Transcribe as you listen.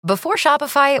Before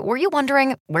Shopify, were you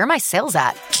wondering, where are my sales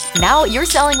at? Now you're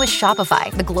selling with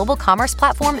Shopify, the global commerce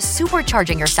platform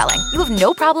supercharging your selling. You have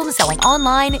no problem selling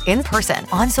online, in person,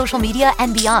 on social media,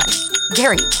 and beyond.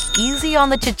 Gary, easy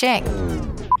on the cha-ching.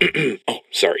 Oh,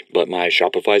 sorry, but my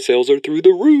Shopify sales are through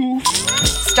the roof.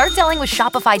 Start selling with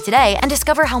Shopify today and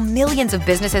discover how millions of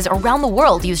businesses around the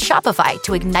world use Shopify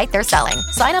to ignite their selling.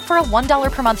 Sign up for a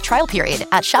 $1 per month trial period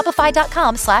at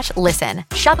shopify.com/listen.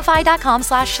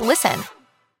 Shopify.com/listen.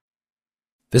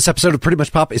 This episode of Pretty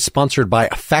Much Pop is sponsored by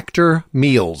Factor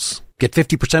Meals. Get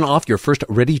 50% off your first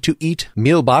ready-to-eat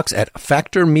meal box at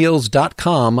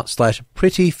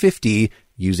factormeals.com/pretty50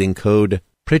 using code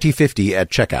pretty50 at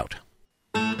checkout.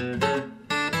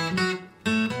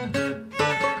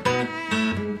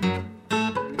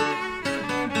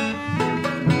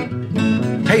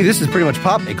 Hey, this is Pretty Much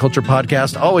Pop, a culture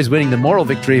podcast, always winning the moral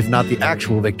victory, if not the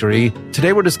actual victory.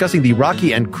 Today we're discussing the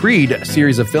Rocky and Creed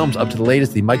series of films up to the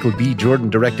latest, the Michael B.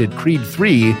 Jordan-directed Creed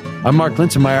 3. I'm Mark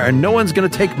Linsenmeyer, and no one's going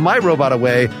to take my robot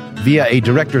away via a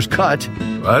director's cut.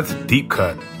 Well, that's a deep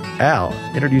cut. Al,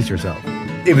 introduce yourself.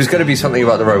 It was going to be something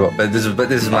about the robot, but this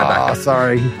is my backup.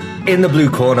 Sorry. In the blue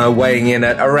corner, weighing in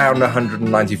at around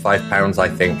 195 pounds, I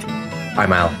think.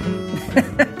 I'm Al.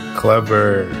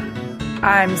 Clever.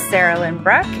 I'm Sarah Lynn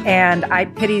Bruck, and I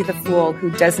pity the fool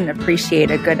who doesn't appreciate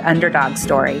a good underdog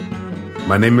story.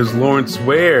 My name is Lawrence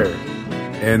Ware,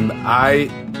 and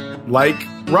I like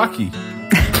Rocky.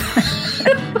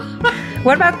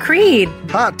 What about Creed?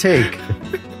 Hot take.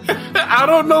 I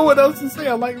don't know what else to say.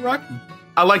 I like Rocky.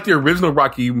 I like the original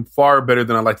Rocky far better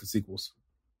than I like the sequels.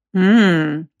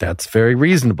 That's very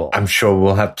reasonable. I'm sure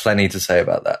we'll have plenty to say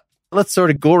about that. Let's sort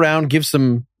of go around, give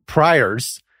some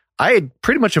priors. I had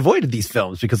pretty much avoided these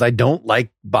films because I don't like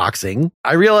boxing.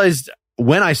 I realized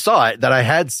when I saw it that I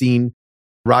had seen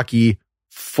Rocky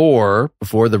 4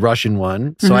 before, the Russian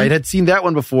one. So I had seen that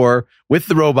one before with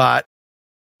the robot,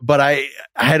 but I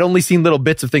had only seen little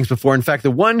bits of things before. In fact,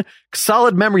 the one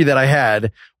solid memory that I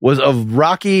had was of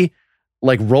Rocky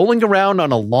like rolling around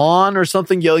on a lawn or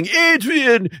something, yelling,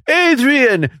 "Adrian,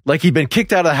 Adrian," like he'd been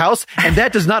kicked out of the house. And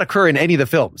that does not occur in any of the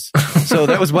films. So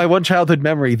that was my one childhood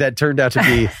memory that turned out to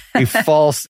be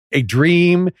a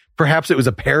dream. Perhaps it was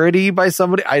a parody by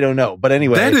somebody. I don't know. But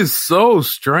anyway. That is so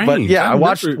strange. But yeah, I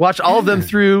watched all of them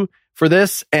through for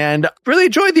this and really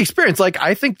enjoyed the experience. Like,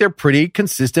 I think they're pretty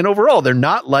consistent overall. They're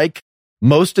not like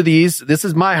most of these. This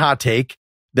is my hot take,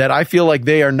 that I feel like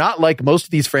they are not like most of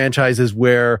these franchises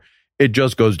where it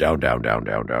just goes down, down, down,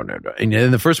 down, down, down, down. And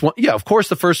then the first one, yeah, of course,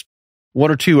 the first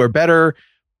one or two are better.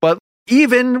 But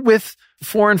even with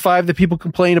 4 and 5 that people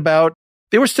complain about,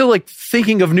 they were still like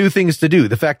thinking of new things to do.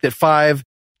 The fact that 5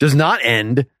 does not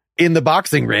end in the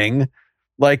boxing ring.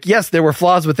 Like, yes, there were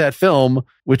flaws with that film,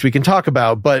 which we can talk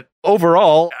about. But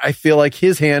overall, I feel like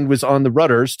his hand was on the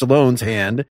rudder, Stallone's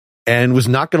hand, and was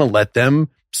not going to let them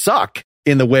suck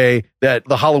in the way that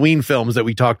the Halloween films that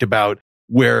we talked about,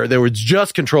 where they were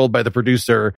just controlled by the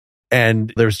producer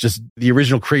and there's just the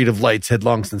original creative lights had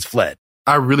long since fled.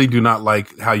 I really do not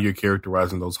like how you're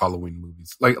characterizing those Halloween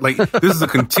movies. Like this is a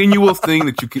continual thing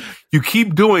that you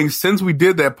keep doing since we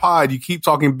did that pod. You keep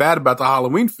talking bad about the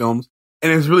Halloween films,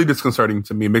 and it's really disconcerting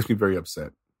to me. It makes me very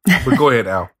upset. But go ahead,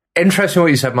 Al. Interesting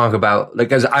what you said, Mark, about,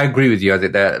 like, as I agree with you. I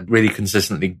think they're really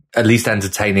consistently at least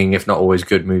entertaining, if not always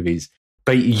good movies.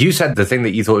 But you said the thing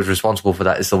that you thought was responsible for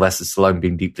that is Sylvester Stallone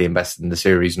being deeply invested in the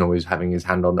series and always having his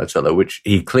hand on the tiller, which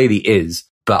he clearly is.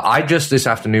 But I just this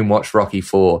afternoon watched Rocky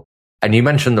 4, and you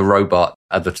mentioned the robot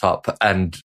at the top.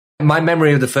 And my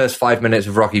memory of the first 5 minutes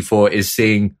of Rocky 4 is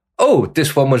seeing, oh,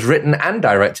 this one was written and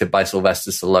directed by Sylvester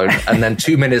Stallone. And then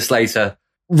 2 minutes later,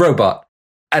 robot.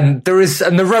 And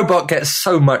the robot gets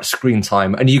so much screen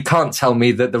time. And you can't tell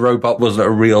me that the robot wasn't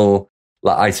a real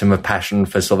item of passion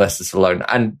for Sylvester Stallone.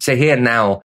 And to hear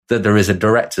now that there is a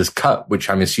director's cut,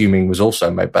 which I'm assuming was also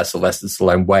made by Sylvester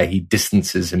Stallone, where he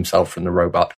distances himself from the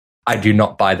robot, I do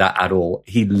not buy that at all.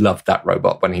 He loved that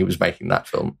robot when he was making that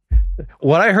film.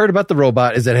 What I heard about the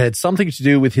robot is that it had something to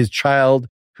do with his child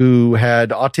who had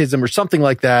autism or something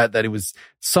like that, that it was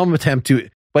some attempt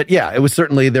to, but yeah, it was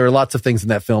certainly, there are lots of things in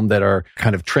that film that are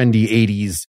kind of trendy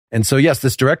 80s. And so, yes,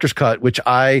 this director's cut, which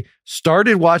I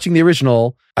started watching the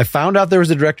original, I found out there was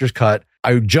a director's cut.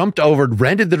 I jumped over,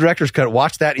 rented the director's cut,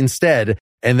 watched that instead,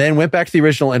 and then went back to the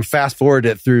original and fast forwarded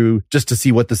it through just to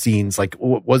see what the scenes, like,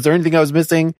 was there anything I was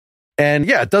missing? And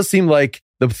yeah, it does seem like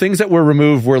the things that were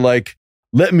removed were like,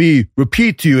 let me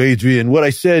repeat to you, Adrian, what I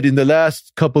said in the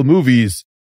last couple movies.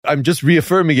 I'm just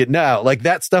reaffirming it now. Like,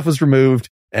 that stuff was removed.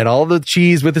 And all the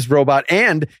cheese with his robot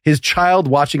and his child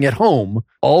watching at home,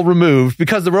 all removed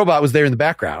because the robot was there in the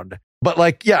background. But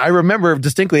like, yeah, I remember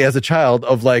distinctly as a child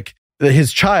of like,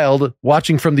 his child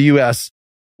watching from the US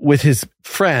with his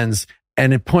friends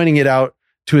and pointing it out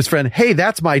to his friend, hey,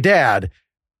 that's my dad.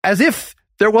 As if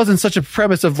there wasn't such a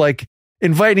premise of like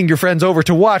inviting your friends over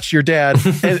to watch your dad.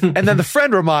 And then the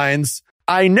friend reminds,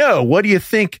 I know, what do you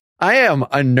think I am,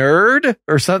 a nerd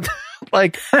or something?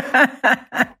 Like,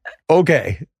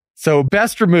 okay. So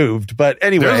best removed. But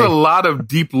anyway. There's a lot of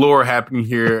deep lore happening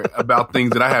here about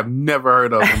things that I have never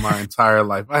heard of in my entire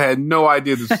life. I had no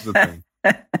idea this was a thing.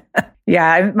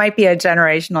 Yeah, it might be a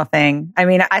generational thing. I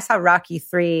mean, I saw Rocky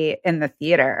 3 in the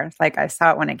theater. Like I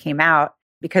saw it when it came out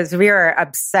because we were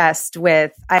obsessed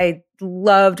with, I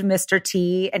loved Mr.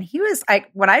 T. And he was like,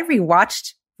 when I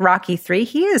rewatched Rocky 3,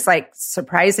 he is like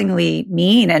surprisingly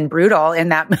mean and brutal in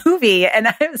that movie. And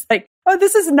I was like, oh,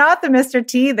 this is not the Mr.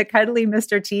 T, the cuddly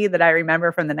Mr. T that I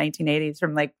remember from the 1980s,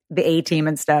 from like the A-Team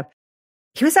and stuff.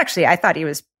 He was actually, I thought he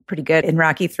was pretty good in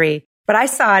Rocky 3. But I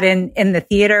saw it in the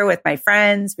theater with my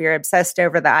friends. We were obsessed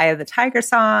over the Eye of the Tiger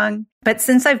song. But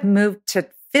since I've moved to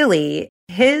Philly,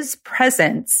 his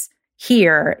presence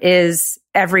here is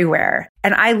everywhere.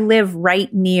 And I live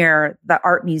right near the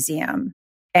art museum.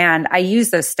 And I use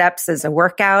those steps as a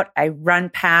workout. I run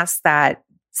past that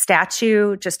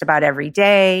statue just about every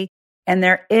day. And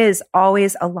there is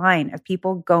always a line of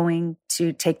people going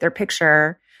to take their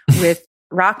picture with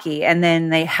Rocky. And then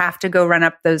they have to go run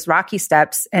up those Rocky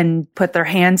steps and put their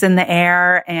hands in the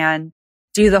air and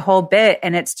do the whole bit.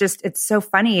 And it's so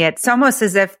funny. It's almost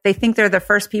as if they think they're the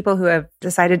first people who have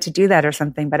decided to do that or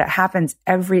something, but it happens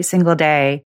every single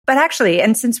day. But actually,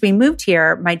 and since we moved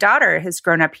here, my daughter has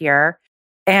grown up here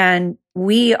and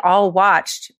we all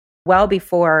watched well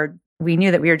before we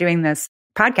knew that we were doing this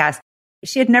podcast.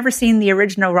 She had never seen the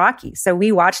original Rocky. So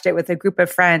we watched it with a group of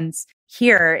friends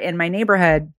here in my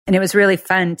neighborhood. And it was really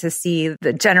fun to see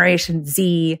the Generation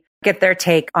Z get their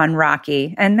take on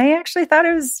Rocky. And they actually thought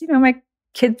it was, my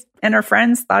kids and our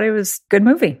friends thought it was a good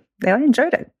movie. They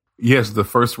enjoyed it. Yes, the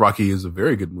first Rocky is a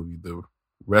very good movie. The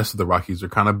rest of the Rockies are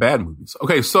kind of bad movies.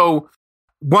 Okay, so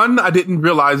one, I didn't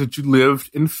realize that you lived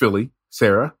in Philly,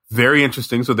 Sarah. Very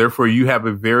interesting. So therefore you have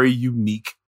a very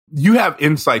unique, you have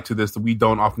insight to this that we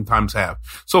don't oftentimes have.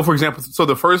 So for example,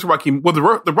 the first Rocky,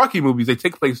 the Rocky movies, they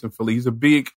take place in Philly. He's a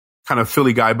big kind of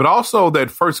Philly guy, but also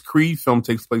that first Creed film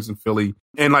takes place in Philly.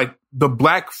 And like the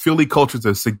Black Philly culture is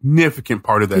a significant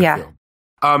part of that film.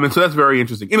 And so that's very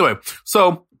interesting. Anyway,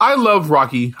 so I love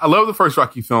Rocky. I love the first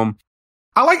Rocky film.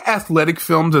 I like athletic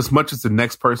films as much as the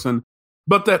next person,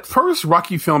 but that first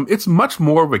Rocky film, it's much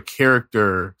more of a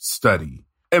character study.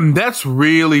 And that's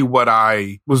really what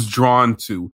I was drawn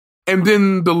to. And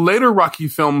then the later Rocky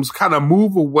films kind of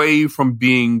move away from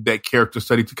being that character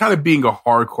study to kind of being a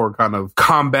hardcore kind of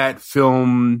combat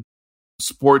film,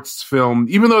 sports film,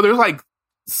 even though there's like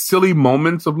silly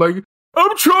moments of like,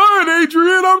 I'm trying,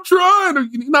 Adrian, I'm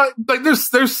trying. Like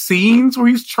there's scenes where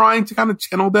he's trying to kind of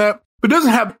channel that, but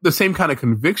doesn't have the same kind of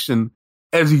conviction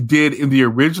as he did in the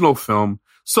original film.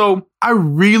 So I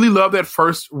really love that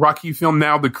first Rocky film.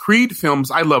 Now the Creed films,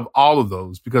 I love all of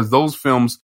those because those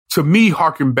films to me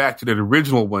harken back to that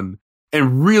original one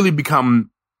and really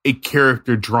become a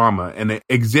character drama and an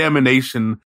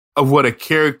examination of what a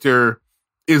character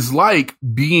is like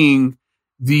being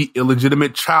the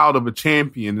illegitimate child of a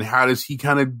champion and how does he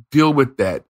kind of deal with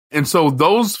that. And so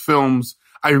those films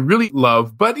I really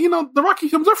love, but the Rocky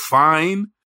films are fine.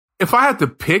 If I had to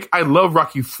pick, I love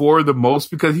Rocky 4 the most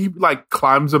because he like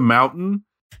climbs a mountain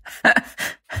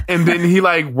and then he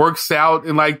like works out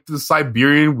in like the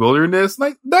Siberian wilderness.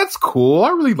 Like that's cool. I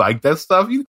really like that stuff.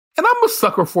 And I'm a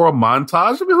sucker for a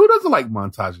montage. I mean, who doesn't like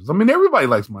montages? I mean, everybody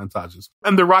likes montages.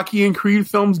 And the Rocky and Creed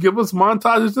films give us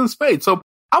montages in spades. So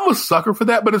I'm a sucker for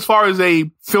that. But as far as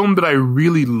a film that I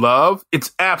really love,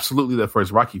 it's absolutely that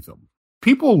first Rocky film.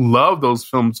 People love those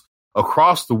films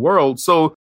across the world.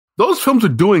 So those films are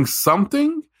doing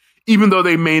something, even though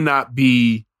they may not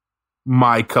be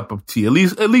my cup of tea. At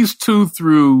least 2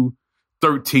 through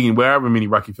 13, wherever many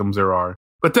Rocky films there are.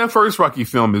 But that first Rocky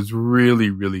film is really,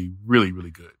 really, really,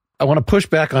 really good. I want to push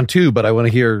back on 2, but I want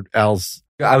to hear Al's.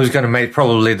 I was going to make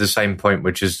probably the same point,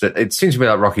 which is that it seems to me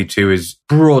like Rocky 2 is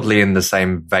broadly in the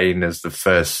same vein as the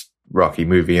first Rocky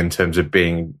movie in terms of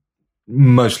being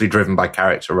mostly driven by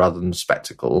character rather than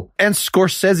spectacle. And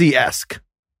Scorsese-esque.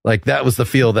 Like that was the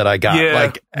feel that I got.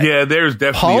 There's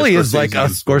definitely Paulie is like a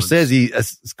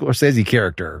Scorsese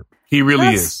character. He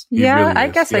really is. I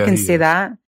guess I can see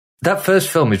that. That first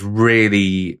film is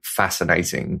really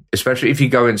fascinating, especially if you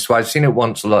go in. So I've seen it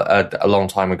once a long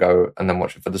time ago and then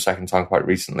watched it for the second time quite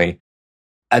recently.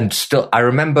 And still, I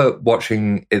remember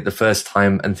watching it the first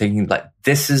time and thinking like,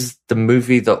 this is the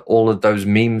movie that all of those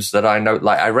memes that I know,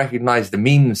 like I recognize the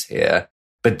memes here,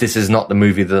 but this is not the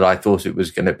movie that I thought it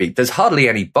was going to be. There's hardly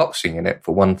any boxing in it,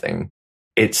 for one thing.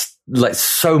 It's like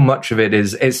so much of it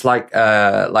it's like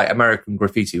American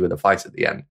Graffiti with a fight at the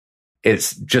end.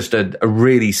 It's just a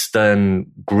really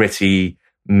stern, gritty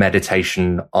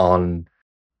meditation on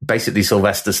basically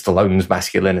Sylvester Stallone's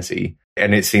masculinity.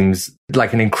 And it seems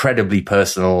like an incredibly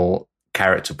personal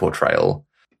character portrayal.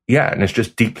 Yeah, and it's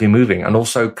just deeply moving and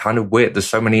also kind of weird. There's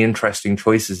so many interesting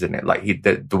choices in it. Like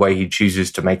the way he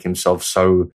chooses to make himself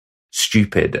so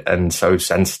stupid and so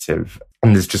sensitive.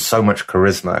 And there's just so much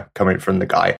charisma coming from the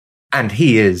guy. And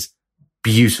he is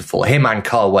beautiful. Him and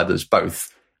Carl Weathers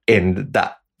both in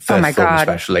that first film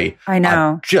especially. I know.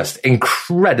 Are just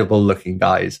incredible looking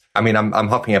guys. I mean, I'm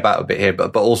hopping about a bit here,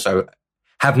 but also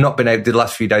have not been able, the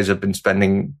last few days I've been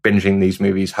spending binging these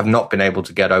movies, have not been able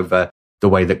to get over the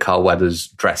way that Carl Weathers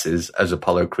dresses as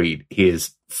Apollo Creed. He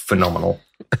is phenomenal.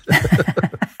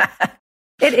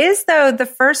 It is, though. The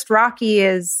first Rocky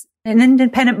is an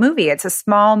independent movie. It's a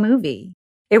small movie.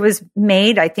 It was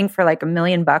made, I think, for like $1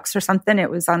 million or something. It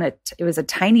was a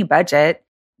tiny budget.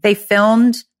 They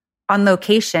filmed on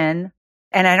location,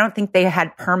 and I don't think they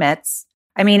had permits.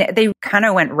 I mean, they kind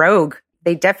of went rogue.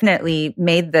 They definitely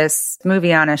made this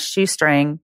movie on a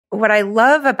shoestring. What I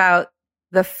love about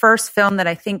the first film that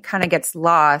I think kind of gets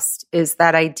lost is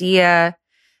that idea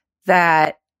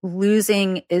that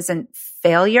losing isn't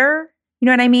failure. You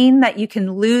know what I mean? That you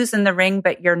can lose in the ring,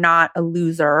 but you're not a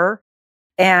loser.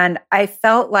 And I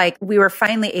felt like we were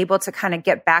finally able to kind of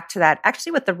get back to that.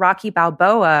 Actually, with the Rocky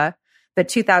Balboa, the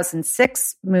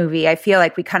 2006 movie, I feel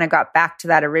like we kind of got back to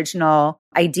that original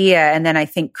idea. And then I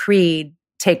think Creed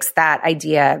takes that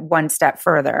idea one step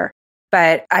further.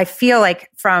 But I feel like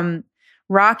from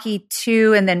Rocky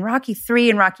 2 and then Rocky 3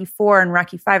 and Rocky 4 and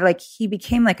Rocky 5, like he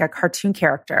became like a cartoon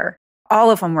character.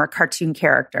 All of them were cartoon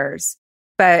characters.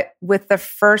 But with the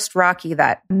first Rocky,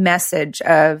 that message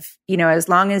of, you know, as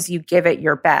long as you give it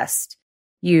your best,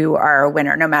 you are a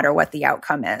winner, no matter what the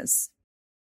outcome is.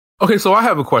 Okay, so I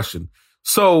have a question.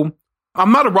 So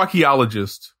I'm not a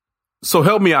Rockyologist, so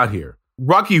help me out here.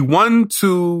 Rocky 1,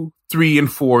 2, 3,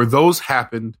 and 4, those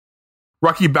happened.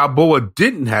 Rocky Balboa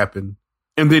didn't happen.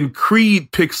 And then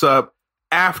Creed picks up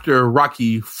after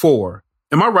Rocky 4.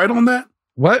 Am I right on that?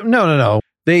 What? No.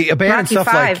 They abandoned Rocky stuff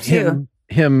 5 like too.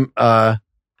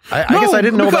 I guess I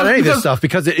didn't know about any of this stuff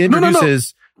because it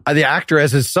introduces the actor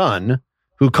as his son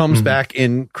who comes back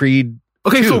in Creed.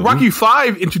 Okay, 2. so Rocky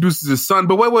 5 introduces his son,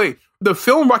 but wait. The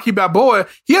film Rocky Balboa,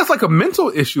 he has like a mental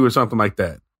issue or something like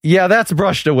that. Yeah, that's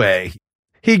brushed away.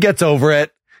 He gets over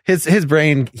it. His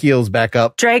brain heals back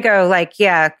up.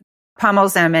 Drago,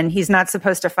 pummels him and he's not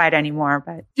supposed to fight anymore.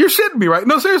 But You're shitting me, right?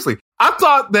 No, seriously. I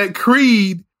thought that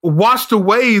Creed washed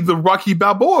away the Rocky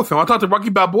Balboa film. I thought the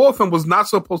Rocky Balboa film was not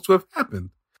supposed to have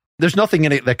happened. There's nothing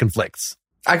in it that conflicts.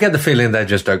 I get the feeling they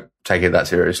just don't take it that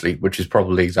seriously, which is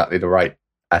probably exactly the right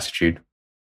attitude.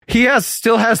 He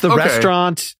still has the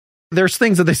restaurant. There's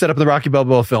things that they set up in the Rocky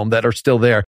Balboa film that are still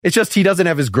there. It's just he doesn't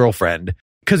have his girlfriend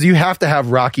because you have to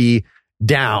have Rocky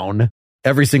down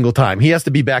every single time. He has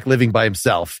to be back living by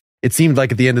himself. It seemed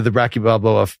like at the end of the Rocky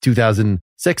Balboa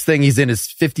 2006 thing, he's in his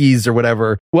 50s or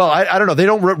whatever. Well, I don't know. They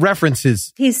don't reference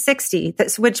his... He's 60,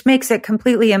 which makes it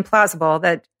completely implausible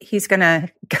that he's going to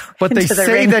go But into they the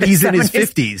say ring that with he's in his someone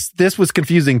 50s. This was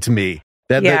confusing to me.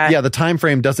 The time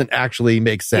frame doesn't actually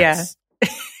make sense. Yeah.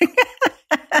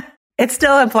 It's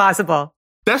still implausible.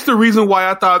 That's the reason why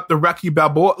I thought the Rocky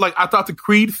Balboa, I thought the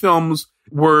Creed films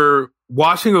were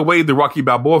washing away the Rocky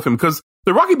Balboa film because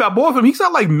the Rocky Balboa film, he's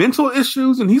got like mental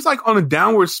issues and he's like on a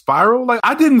downward spiral. Like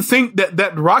I didn't think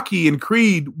that Rocky and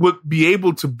Creed would be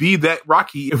able to be that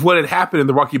Rocky if what had happened in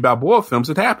the Rocky Balboa films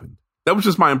had happened. That was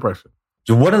just my impression.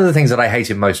 So one of the things that I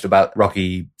hated most about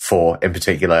Rocky 4 in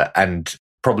particular, and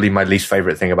probably my least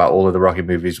favorite thing about all of the Rocky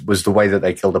movies, was the way that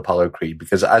they killed Apollo Creed.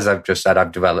 Because as I've just said,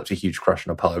 I've developed a huge crush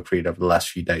on Apollo Creed over the last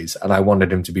few days, and I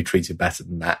wanted him to be treated better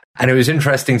than that. And it was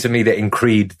interesting to me that in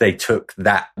Creed, they took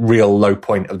that real low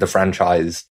point of the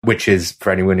franchise, which is,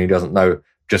 for anyone who doesn't know,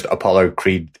 just Apollo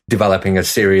Creed developing a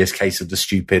serious case of the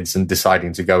stupids and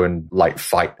deciding to go and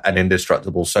fight an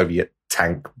indestructible Soviet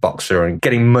tank boxer and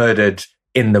getting murdered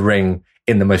in the ring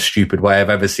in the most stupid way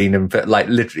I've ever seen him.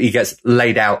 Literally, he gets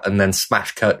laid out and then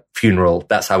smash cut funeral.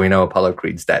 That's how we know Apollo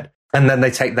Creed's dead. And then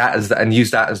they take that and use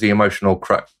that as the emotional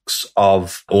crux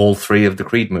of all three of the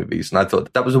Creed movies. And I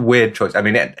thought that was a weird choice. I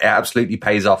mean, it absolutely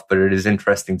pays off, but it is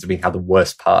interesting to me how the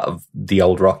worst part of the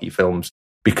old Rocky films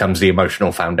becomes the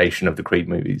emotional foundation of the Creed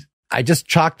movies. I just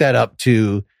chalk that up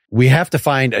to, we have to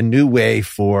find a new way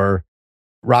for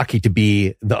Rocky to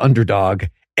be the underdog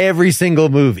every single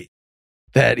movie.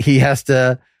 That he has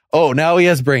to, now he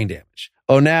has brain damage.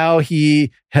 oh, now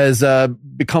he has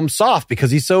become soft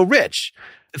because he's so rich.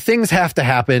 Things have to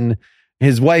happen.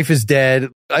 His wife is dead.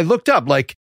 I looked up,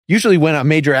 like, usually when a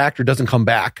major actor doesn't come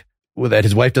back, that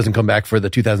his wife doesn't come back for the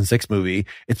 2006 movie,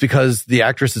 it's because the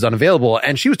actress is unavailable,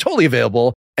 and she was totally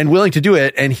available and willing to do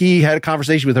it. And he had a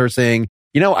conversation with her saying,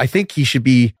 I think he should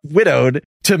be widowed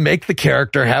to make the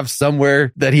character have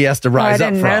somewhere that he has to rise up from. I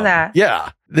didn't know that.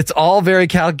 Yeah. It's all very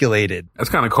calculated. That's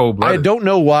kind of cold-blooded. I don't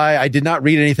know why. I did not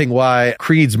read anything why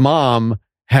Creed's mom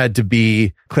had to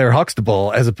be Claire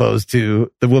Huxtable as opposed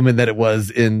to the woman that it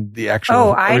was in the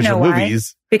actual original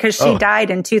movies. Because she died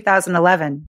in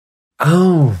 2011.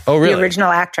 Oh, really? The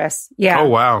original actress. Yeah. Oh,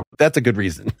 wow. That's a good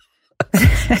reason.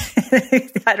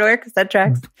 That works. That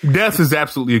tracks. Death is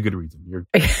absolutely a good reason.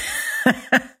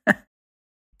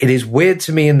 It is weird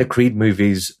to me in the Creed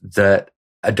movies that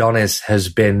Adonis has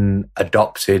been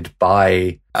adopted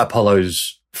by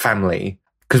Apollo's family.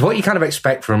 Because what you kind of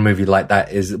expect from a movie like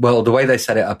that is, well, the way they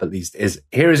set it up at least is,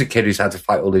 here is a kid who's had to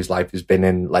fight all his life, who's been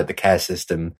in like the care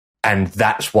system. And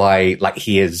that's why like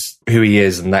he is who he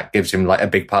is. And that gives him like a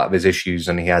big part of his issues.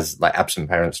 And he has like absent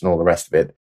parents and all the rest of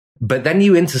it. But then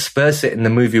you intersperse it in the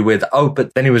movie with,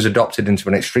 but then he was adopted into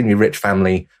an extremely rich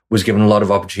family, was given a lot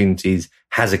of opportunities,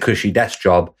 has a cushy desk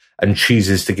job, and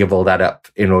chooses to give all that up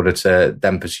in order to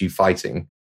then pursue fighting.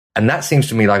 And that seems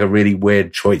to me like a really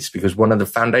weird choice, because one of the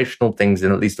foundational things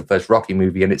in at least the first Rocky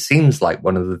movie, and it seems like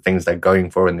one of the things they're going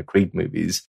for in the Creed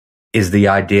movies, is the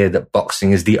idea that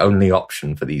boxing is the only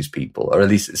option for these people, or at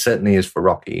least it certainly is for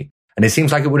Rocky. And it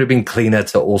seems like it would have been cleaner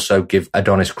to also give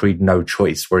Adonis Creed no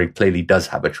choice, where he clearly does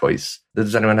have a choice.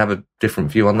 Does anyone have a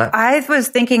different view on that? I was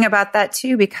thinking about that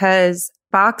too, because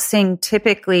boxing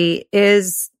typically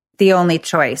is the only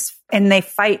choice, and they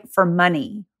fight for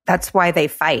money. That's why they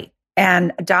fight.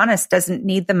 And Adonis doesn't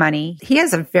need the money. He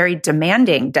has a very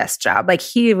demanding desk job. Like,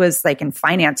 he was like in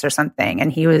finance or something,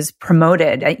 and he was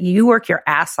promoted. You work your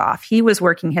ass off. He was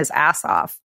working his ass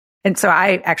off. And so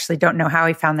I actually don't know how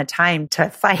he found the time to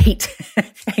fight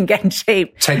and get in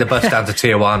shape. Take the bus down to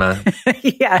Tijuana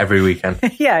every weekend.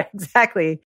 Yeah,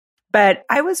 exactly. But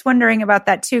I was wondering about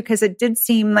that too, because it did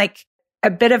seem like a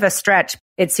bit of a stretch.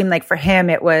 It seemed like for him,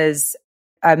 it was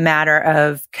a matter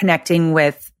of connecting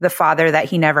with the father that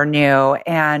he never knew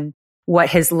and what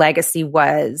his legacy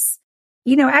was.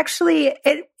 Actually,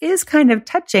 it is kind of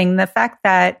touching, the fact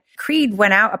that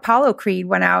Apollo Creed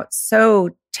went out so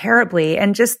terribly,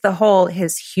 and just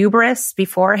his hubris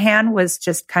beforehand was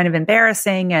just kind of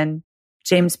embarrassing. And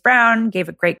James Brown gave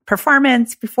a great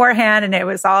performance beforehand, and it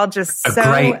was all just a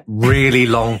great, really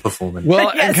long performance.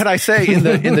 Well, Yes. And can I say in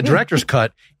the director's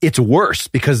cut, it's worse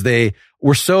because they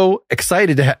were so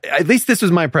excited to at least this was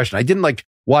my impression. I didn't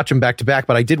watch them back to back,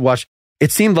 but I did watch.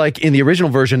 It seemed like in the original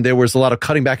version, there was a lot of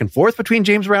cutting back and forth between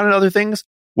James Brown and other things.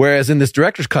 Whereas in this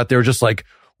director's cut, they were just like,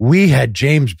 we had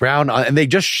James Brown on, and they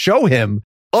just show him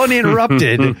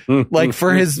uninterrupted,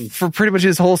 for pretty much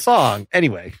his whole song.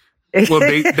 Anyway. Well,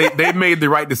 they made the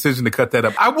right decision to cut that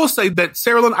up. I will say that,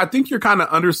 Sarah Lynn, I think you're kind of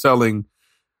underselling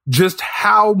just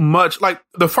how much,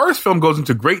 the first film goes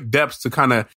into great depths to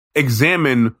kind of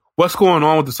examine what's going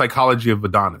on with the psychology of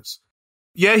Adonis.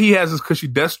 Yeah, he has his cushy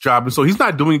desk job, and so he's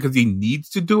not doing it because he needs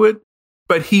to do it,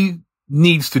 but he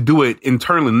needs to do it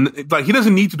internally. He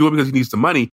doesn't need to do it because he needs the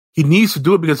money. He needs to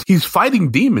do it because he's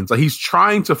fighting demons. He's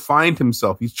trying to find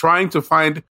himself. He's trying to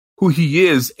find who he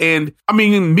is. And I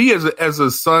mean, me as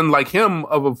a son like him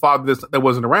of a father that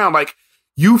wasn't around,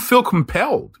 you feel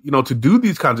compelled, to do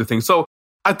these kinds of things. So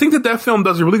I think that film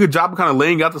does a really good job of kind of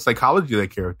laying out the psychology of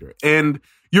that character. And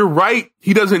you're right.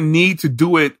 He doesn't need to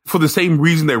do it for the same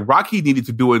reason that Rocky needed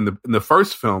to do it in the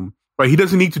first film, right? He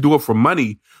doesn't need to do it for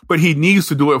money, but he needs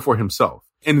to do it for himself.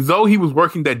 And though he was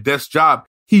working that desk job,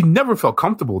 he never felt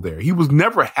comfortable there. He was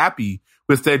never happy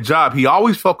with that job. He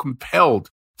always felt compelled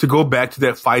to go back to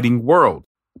that fighting world.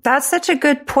 That's such a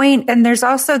good point. And there's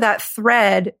also that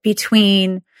thread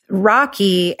between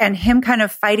Rocky and him kind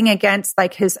of fighting against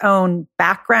his own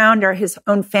background or his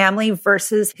own family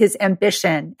versus his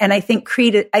ambition. And I think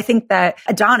that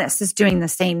Adonis is doing the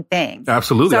same thing.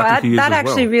 Absolutely. So I think he is that as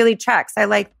actually well. really tracks.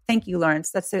 Thank you,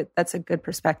 Lawrence. That's a good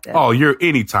perspective. Oh, you're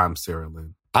anytime, Sarah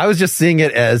Lynn. I was just seeing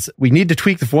it as we need to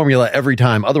tweak the formula every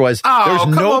time. Otherwise, there's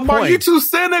no point. Mark, you're too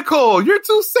cynical.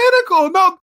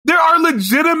 No, there are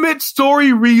legitimate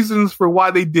story reasons for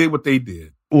why they did what they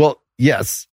did. Well,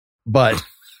 yes, but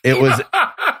it was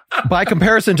by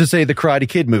comparison to, say, the Karate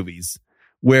Kid movies,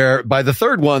 where by the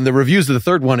third one, the reviews of the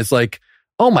third one is like,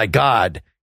 oh my God,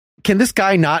 can this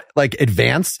guy not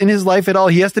advance in his life at all?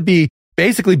 He has to be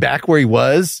basically back where he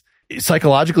was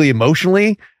psychologically,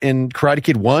 emotionally in Karate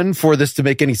Kid 1 for this to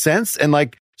make any sense. And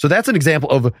so that's an example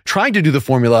of trying to do the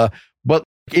formula, but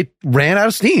it ran out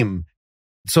of steam.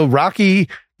 So Rocky,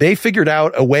 they figured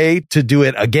out a way to do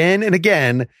it again and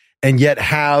again and yet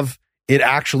have it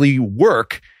actually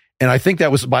work. And I think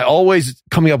that was by always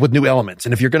coming up with new elements.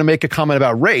 And if you're going to make a comment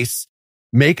about race,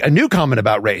 make a new comment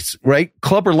about race, right?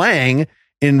 Clubber Lang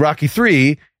in Rocky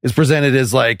 3 is presented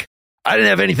as like, I didn't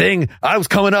have anything. I was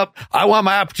coming up. I want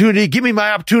my opportunity. Give me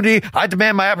my opportunity. I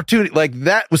demand my opportunity. Like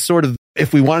that was sort of,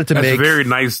 if we wanted to That's make very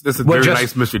nice. That's a very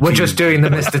nice Mr. T. We're just doing the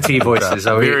Mr. T voices.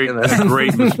 That's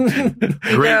great.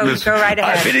 Great. Go right ahead.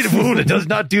 I pity the fool that does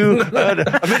not do a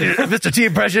Mr. T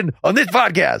impression on this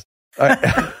podcast. All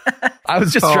right. I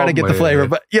was just trying to get the flavor,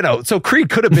 but so Creed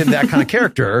could have been that kind of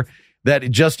character that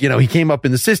just, he came up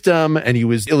in the system and he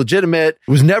was illegitimate,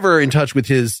 was never in touch with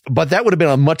but that would have been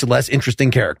a much less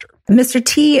interesting character. Mr.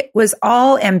 T was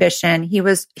all ambition. He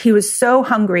was so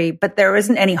hungry, but there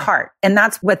isn't any heart. And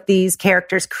that's what these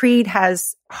characters, Creed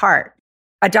has heart.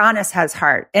 Adonis has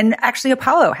heart. And actually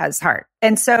Apollo has heart.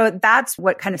 And so that's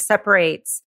what kind of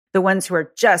separates the ones who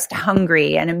are just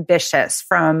hungry and ambitious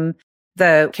from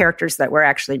the characters that we're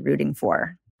actually rooting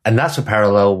for. And that's a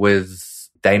parallel with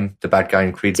Dame, the bad guy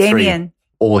in Creed 3.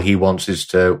 All he wants is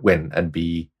to win and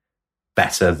be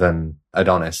better than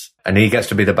Adonis. And he gets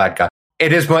to be the bad guy.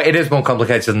 It is more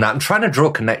complicated than that. I'm trying to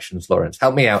draw connections, Lawrence.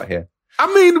 Help me out here. I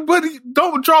mean, but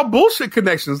don't draw bullshit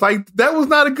connections. Like, that was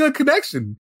not a good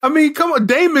connection. I mean, come on.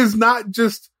 Dame is not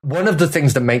just... One of the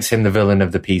things that makes him the villain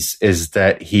of the piece is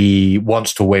that he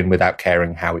wants to win without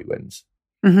caring how he wins.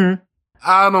 Mm-hmm.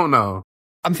 I don't know.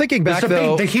 I'm thinking back,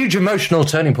 though. The huge emotional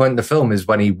turning point in the film is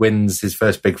when he wins his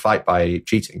first big fight by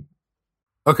cheating.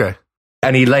 Okay.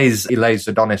 And he lays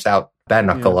Adonis out bare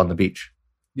knuckle on the beach.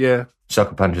 Yeah.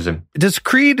 Sucker punches him. Does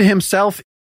Creed himself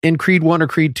in Creed 1 or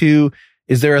Creed 2,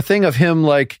 is there a thing of him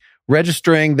like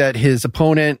registering that his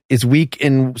opponent is weak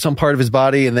in some part of his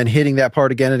body and then hitting that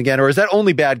part again and again? Or is that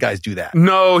only bad guys do that?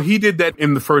 No, he did that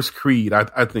in the first Creed,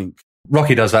 I think.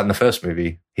 Rocky does that in the first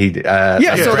movie. I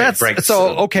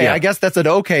guess that's an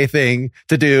okay thing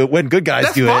to do when good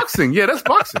guys do boxing. Yeah, that's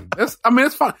boxing.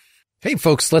 That's fine. Hey,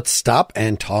 folks, let's stop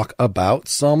and talk about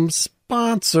some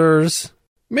sponsors.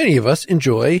 Many of us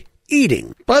enjoy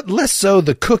eating, but less so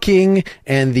the cooking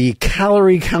and the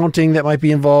calorie counting that might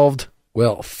be involved.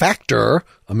 Well, Factor,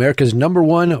 America's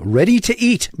 #1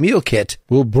 ready-to-eat meal kit,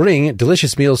 will bring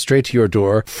delicious meals straight to your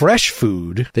door. Fresh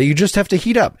food that you just have to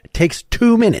heat up. It takes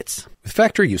 2 minutes. With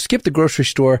Factor, you skip the grocery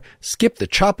store, skip the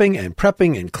chopping and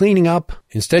prepping and cleaning up.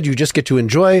 Instead, you just get to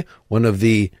enjoy one of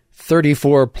the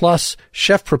 34-plus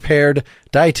chef-prepared,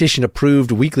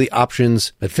 dietitian-approved weekly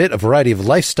options that fit a variety of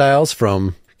lifestyles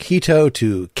from keto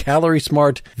to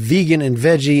calorie-smart, vegan and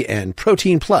veggie, and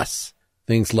protein plus.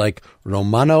 Things like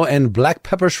Romano and black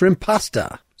pepper shrimp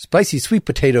pasta, spicy sweet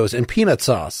potatoes and peanut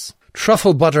sauce,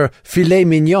 truffle butter filet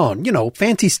mignon,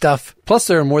 fancy stuff. Plus,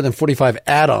 there are more than 45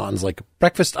 add-ons like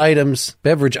breakfast items,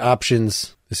 beverage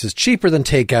options. This is cheaper than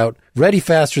takeout, ready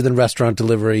faster than restaurant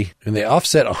delivery, and they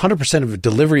offset 100% of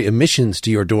delivery emissions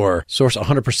to your door, source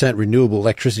 100% renewable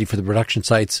electricity for the production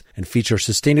sites, and feature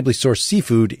sustainably sourced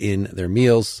seafood in their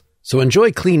meals. So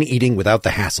enjoy clean eating without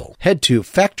the hassle. Head to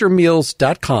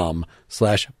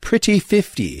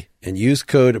factormeals.com/pretty50 and use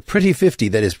code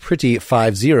pretty50, that is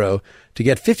pretty50, to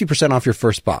get 50% off your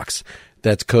first box.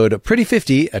 That's code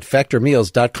pretty50 at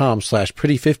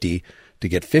factormeals.com/pretty50 to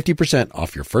get 50%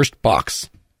 off your first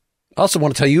box. I also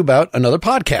want to tell you about another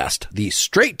podcast. The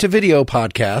Straight to Video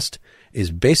podcast is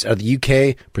based out of the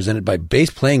UK, presented by bass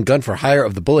playing gun for hire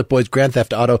of the Bullet Boys, Grand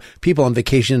Theft Auto, People on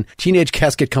Vacation, Teenage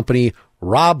Casket Company,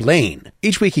 Rob Lane.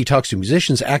 Each week he talks to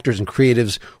musicians, actors, and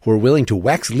creatives who are willing to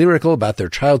wax lyrical about their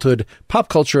childhood, pop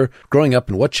culture, growing up,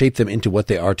 and what shaped them into what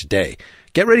they are today.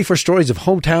 Get ready for stories of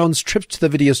hometowns, trips to the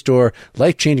video store,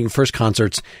 life-changing first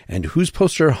concerts, and whose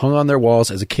poster hung on their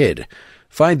walls as a kid.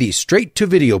 Find the Straight to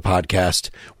Video podcast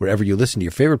wherever you listen to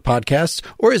your favorite podcasts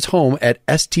or is home at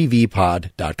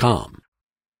stvpod.com.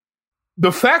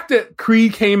 The fact that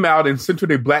Creed came out and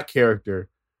centered a black character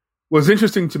was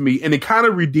interesting to me, and it kind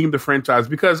of redeemed the franchise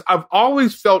because I've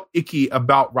always felt icky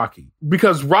about Rocky.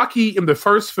 Because Rocky in the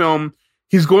first film,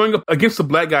 he's going up against a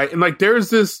black guy, and like there's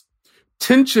this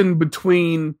tension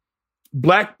between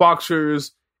black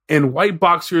boxers and white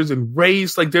boxers and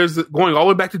race. Like there's going all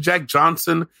the way back to Jack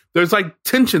Johnson. There's like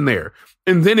tension there.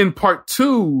 And then in part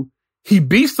 2, he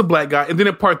beats the black guy. And then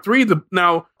in part 3,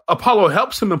 now Apollo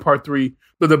helps him in part 3,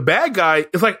 but the bad guy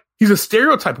is like, he's a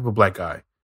stereotype of a black guy.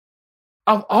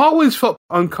 I've always felt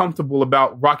uncomfortable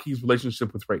about Rocky's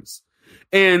relationship with race.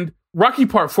 And Rocky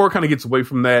Part 4 kind of gets away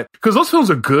from that because those films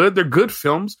are good. They're good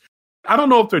films. I don't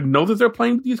know if they know that they're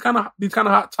playing these kind of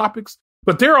hot topics,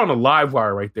 But they're on a live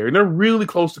wire right there, and they're really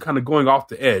close to kind of going off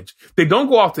the edge. They don't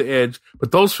go off the edge,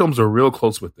 but those films are real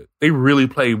close with it. They really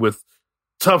play with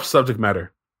tough subject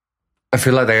matter. I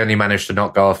feel like they only managed to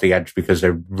not go off the edge because they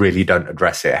really don't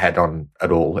address it head on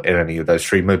at all in any of those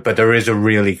three movies. But there is a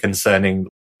really concerning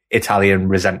Italian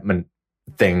resentment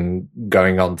thing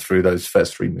going on through those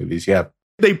first three movies. Yeah.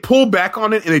 They pull back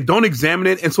on it and they don't examine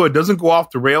it, and so it doesn't go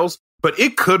off the rails, but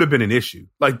it could have been an issue.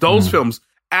 Like those films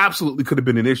absolutely could have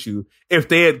been an issue if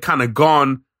they had kind of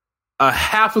gone a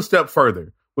half a step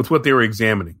further with what they were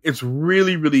examining. It's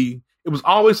really, really, it was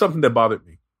always something that bothered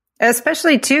me.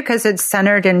 Especially too, because it's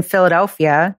centered in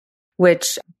Philadelphia,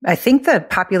 which I think the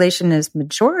population is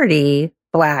majority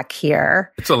Black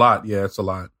here. It's a lot. Yeah, it's a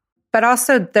lot. But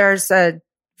also there's a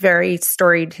very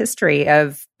storied history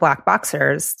of Black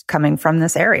boxers coming from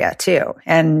this area too.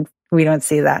 And we don't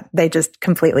see that. They just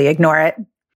completely ignore it.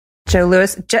 Joe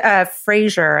Lewis,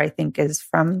 Frazier, I think, is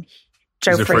from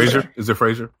Joe Frazier. Is it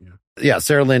Frazier? Yeah. Yeah,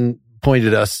 Sarah Lynn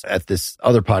pointed us at this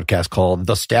other podcast called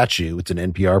The Statue. It's an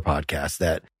NPR podcast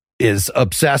that is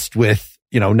obsessed with,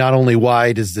 not only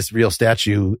why does this real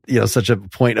statue, such a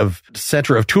point of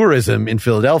center of tourism in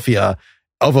Philadelphia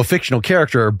of a fictional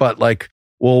character, but like,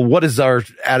 well, what is our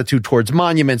attitude towards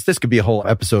monuments? This could be a whole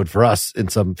episode for us in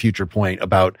some future point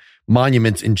about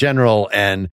monuments in general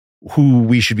and who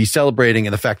we should be celebrating,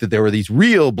 and the fact that there were these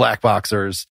real Black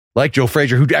boxers like Joe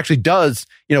Frazier, who actually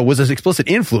was an explicit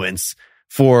influence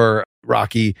for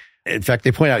Rocky. In fact,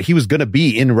 they point out he was going to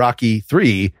be in Rocky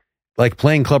 3, like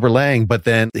playing Clubber Lang, but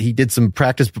then he did some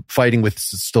practice fighting with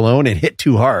Stallone and hit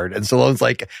too hard. And Stallone's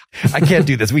like, I can't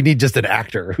do this. We need just an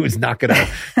actor who's not going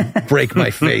to break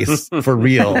my face for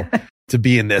real to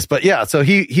be in this. But yeah, so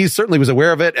he certainly was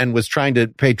aware of it and was trying to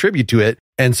pay tribute to it.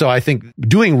 And so I think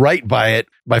doing right by it,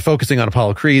 by focusing on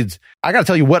Apollo Creed's, I got to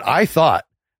tell you what I thought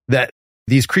that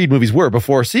these Creed movies were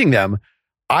before seeing them.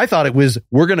 I thought it was,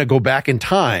 we're going to go back in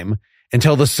time and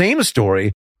tell the same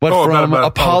story, but from about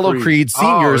Apollo Creed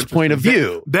Sr.'s point of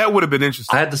view. That would have been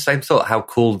interesting. I had the same thought, how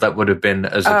cool that would have been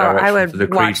as a direction for the Creed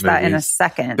movies. I would watch that in a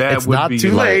second. It's not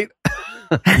too late.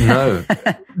 No.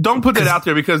 Don't put that out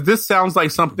there, because this sounds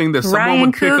like something that someone Ryan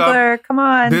would pick Coogler, up. come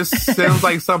on. This sounds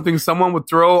like something someone would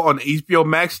throw on HBO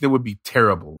Max, and it would be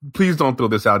terrible. Please don't throw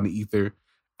this out in the ether.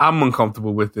 I'm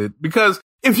uncomfortable with it, because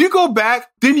if you go back,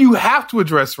 then you have to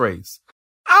address race.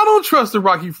 I don't trust the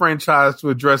Rocky franchise to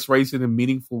address race in a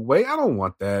meaningful way. I don't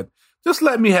want that. Just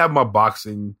let me have my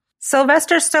boxing.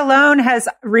 Sylvester Stallone has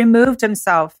removed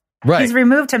himself. Right. He's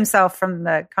removed himself from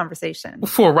the conversation.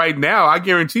 For right now, I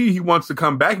guarantee he wants to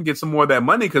come back and get some more of that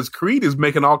money, because Creed is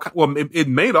making it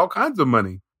made all kinds of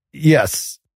money.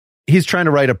 Yes. He's trying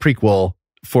to write a prequel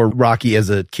for Rocky as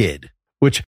a kid,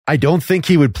 which I don't think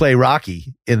he would play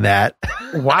Rocky in that.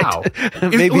 Wow.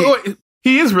 Maybe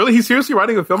He's seriously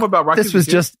writing a film about Rocky. This was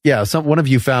just, one of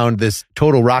you found this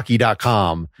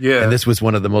totalrocky.com. Yeah. And this was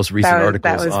one of the most recent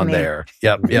articles on there.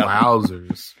 Yep.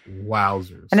 Wowzers.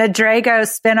 And a Drago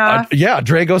spinoff.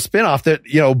 Drago spinoff that,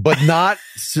 but not,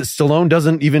 Stallone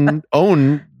doesn't even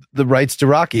own the rights to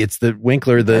Rocky. It's the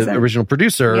Winkler, the original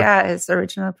producer. Yeah, his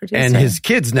original producer. And his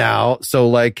kids now. So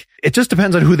like, it just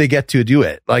depends on who they get to do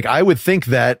it. Like, I would think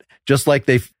that just like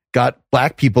they've got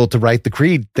Black people to write the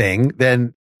Creed thing,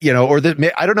 then, I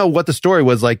don't know what the story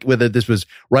was like, whether this was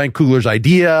Ryan Coogler's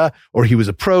idea or he was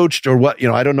approached or what,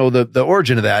 I don't know the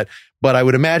origin of that, but I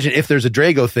would imagine if there's a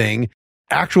Drago thing,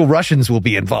 actual Russians will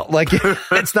be involved. Like,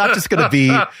 it's not just going to be,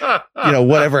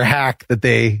 whatever hack that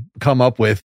they come up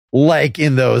with, like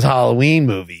in those Halloween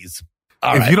movies.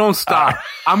 If you don't stop,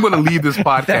 I'm going to leave this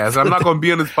podcast. I'm not going to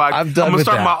be on this podcast. I'm going to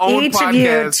start my own Each podcast. Of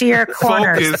you to your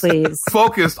corners, please.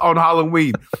 Focused on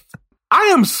Halloween. I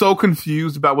am so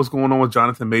confused about what's going on with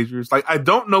Jonathan Majors. Like, I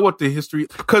don't know what the history,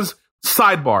 because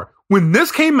sidebar, when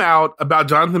this came out about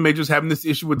Jonathan Majors having this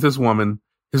issue with this woman,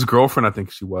 his girlfriend, I think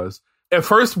she was, at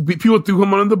first people threw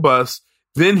him under the bus.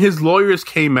 Then his lawyers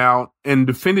came out and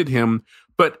defended him.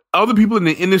 But other people in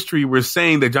the industry were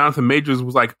saying that Jonathan Majors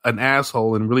was like an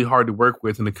asshole and really hard to work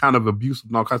with and a kind of abusive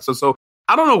and all kinds of stuff. So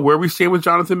I don't know where we stand with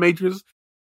Jonathan Majors.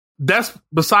 That's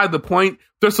beside the point.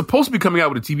 They're supposed to be coming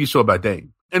out with a TV show about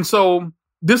Dame. And so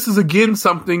this is, again,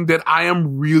 something that I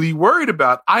am really worried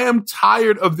about. I am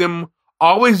tired of them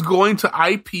always going to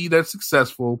IP that's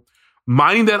successful,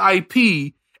 mining that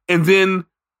IP, and then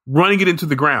running it into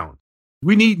the ground.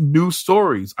 We need new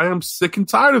stories. I am sick and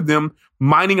tired of them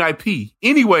mining IP.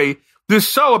 Anyway, this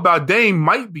show about Dame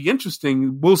might be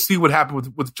interesting. We'll see what happens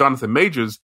with Jonathan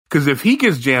Majors, because if he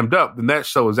gets jammed up, then that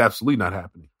show is absolutely not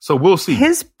happening. So we'll see.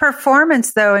 His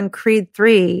performance, though, in Creed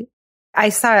 3, I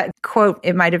saw a quote,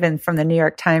 it might have been from the New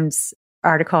York Times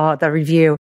article, the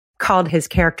review, called his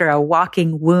character a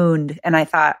walking wound. And I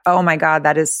thought, oh my God,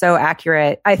 that is so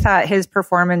accurate. I thought his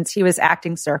performance, he was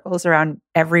acting circles around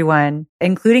everyone,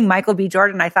 including Michael B.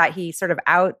 Jordan. I thought he sort of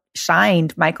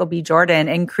outshined Michael B. Jordan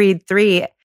in Creed 3.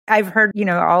 I've heard,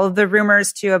 all of the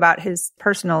rumors too about his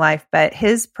personal life, but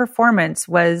his performance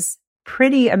was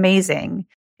pretty amazing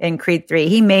in Creed 3.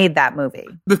 He made that movie.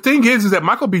 The thing is that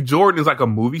Michael B. Jordan is like a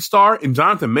movie star and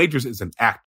Jonathan Majors is an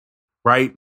actor,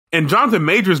 right? And Jonathan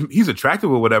Majors, he's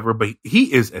attractive or whatever, but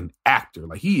he is an actor.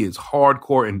 Like, he is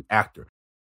hardcore an actor.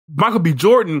 Michael B.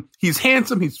 Jordan, he's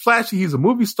handsome, he's flashy, he's a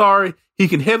movie star, he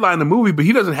can headline the movie, but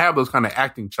he doesn't have those kind of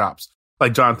acting chops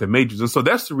like Jonathan Majors. And so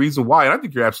that's the reason why, and I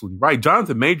think you're absolutely right,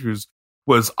 Jonathan Majors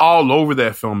was all over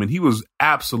that film, and he was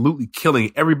absolutely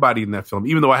killing everybody in that film,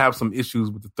 even though I have some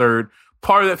issues with the third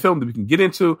part of that film that we can get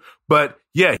into. But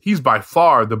yeah, he's by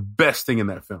far the best thing in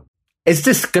that film. Is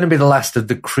this going to be the last of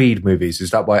the Creed movies?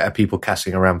 Is that why are people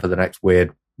casting around for the next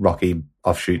weird Rocky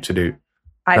offshoot to do?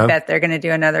 I bet they're going to do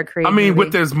another Creed movie.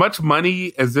 With as much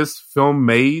money as this film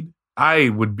made, I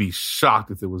would be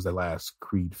shocked if it was the last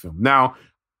Creed film. Now,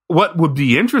 what would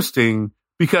be interesting,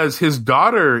 because his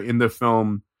daughter in the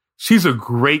film, she's a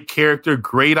great character,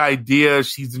 great idea.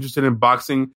 She's interested in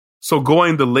boxing. So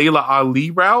going the Layla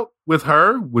Ali route with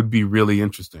her would be really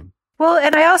interesting. Well,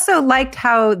 and I also liked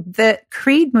how the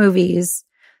Creed movies,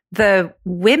 the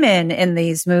women in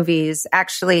these movies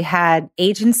actually had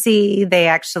agency. They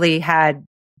actually had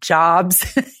jobs.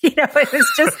 It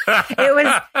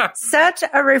was such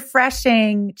a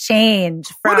refreshing change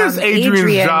from What is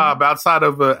Adrian's job outside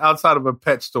of a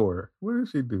pet store? What does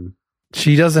she do?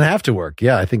 She doesn't have to work.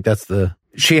 Yeah, I think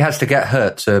she has to get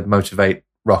hurt to motivate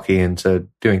Rocky into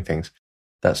doing things.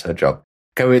 That's her job.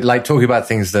 Can we talking about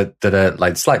things that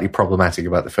are slightly problematic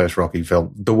about the first Rocky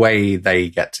film? The way they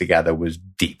get together was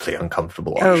deeply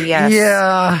uncomfortable. Oh yes.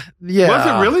 Yeah. Was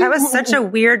it really? That was such a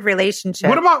weird relationship.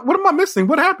 What am I missing?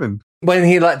 What happened? When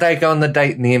they go on the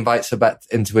date and he invites her back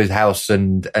into his house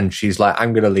and she's like,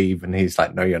 I'm going to leave. And he's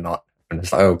like, no, you're not. And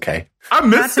it's like, okay. I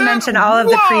missed Not to mention all of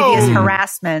the previous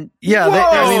harassment.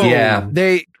 Yeah.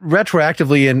 They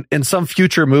retroactively in some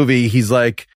future movie, he's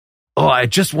like, oh, I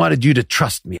just wanted you to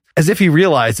trust me. As if he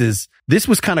realizes this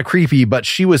was kind of creepy, but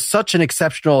she was such an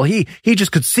exceptional, he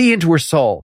just could see into her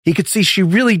soul. He could see she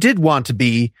really did want to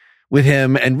be with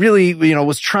him and really,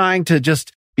 was trying to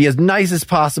just be as nice as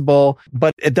possible,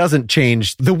 but it doesn't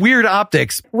change the weird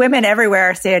optics. Women everywhere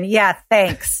are saying, yeah,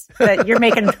 thanks. But you're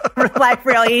making life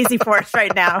real easy for us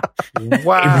right now.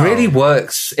 Wow. It really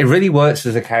works. It really works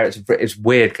as a character. It's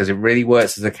weird because it really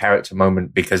works as a character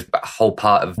moment, because a whole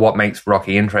part of what makes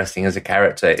Rocky interesting as a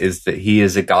character is that he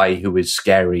is a guy who is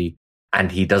scary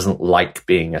and he doesn't like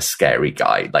being a scary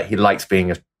guy. He likes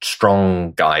being a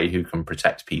strong guy who can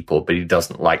protect people, but he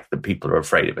doesn't like that people are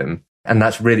afraid of him. And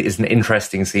that's really is an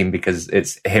interesting scene because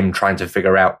it's him trying to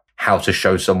figure out how to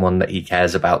show someone that he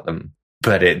cares about them,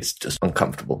 but it's just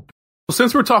uncomfortable.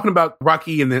 Since we're talking about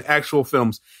Rocky and the actual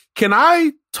films, can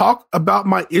I talk about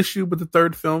my issue with the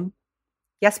third film?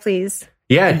 Yes, please.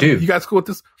 Yeah, do. You guys cool with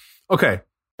this? Okay.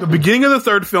 The beginning of the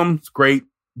third film is great.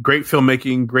 Great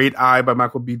filmmaking, great eye by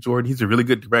Michael B. Jordan. He's a really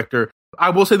good director. I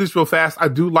will say this real fast. I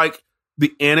do like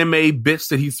the anime bits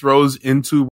that he throws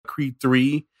into Creed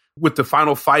 3. With the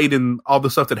final fight and all the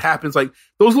stuff that happens, those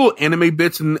little anime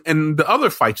bits and the other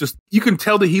fights, just you can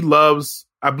tell that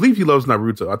I believe he loves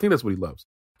Naruto. I think that's what he loves.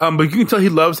 But you can tell he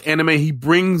loves anime. He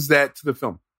brings that to the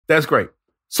film. That's great.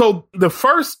 So the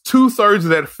first 2/3 of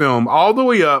that film, all the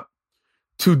way up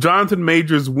to Jonathan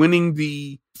Majors winning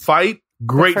the fight,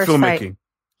 great filmmaking. Fight.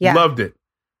 Yeah. Loved it.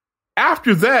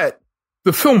 After that,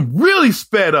 the film really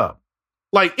sped up.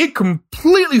 It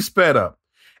completely sped up.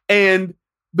 And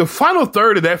the final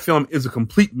third of that film is a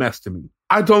complete mess to me.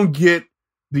 I don't get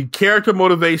the character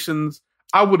motivations.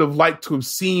 I would have liked to have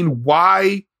seen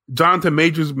why Jonathan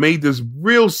Majors made this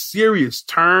real serious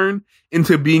turn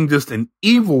into being just an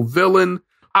evil villain.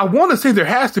 I want to say there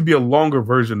has to be a longer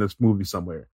version of this movie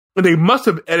somewhere. And they must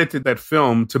have edited that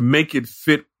film to make it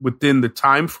fit within the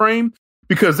time frame,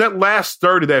 because that last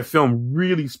third of that film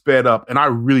really sped up and I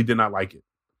really did not like it.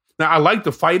 Now, I liked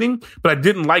the fighting, but I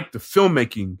didn't like the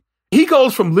filmmaking. He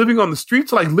goes from living on the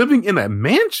streets to living in a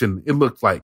mansion, it looked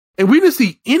like. And we didn't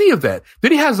see any of that.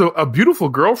 Then he has a beautiful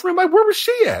girlfriend. Where was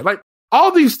she at?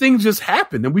 All these things just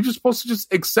happened and we just supposed to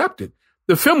just accept it.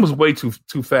 The film was way too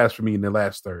fast for me in the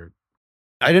last third.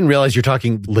 I didn't realize you're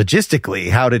talking logistically.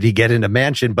 How did he get into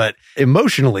mansion? But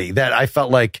emotionally, that I felt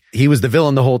like he was the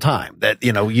villain the whole time. That,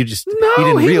 he didn't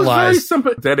realize. He was very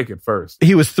sympathetic at first.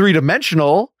 He was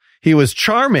 3-dimensional. He was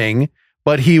charming,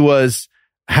 but he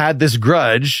had this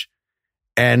grudge.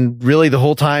 And really the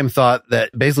whole time thought that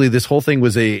basically this whole thing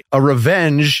was a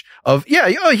revenge of,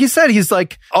 he said, he's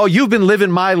like, oh, you've been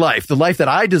living my life, the life that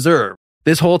I deserve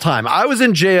this whole time. I was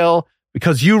in jail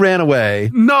because you ran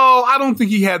away. No, I don't think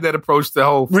he had that approach to the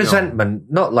whole film. Resentment,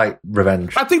 not like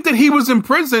revenge. I think that he was in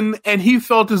prison and he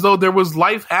felt as though there was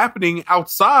life happening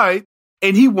outside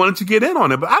and he wanted to get in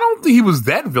on it. But I don't think he was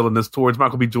that villainous towards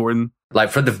Michael B. Jordan.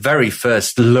 Like from the very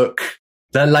first look.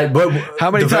 How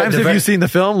many times have you seen the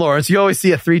film, Lawrence? You always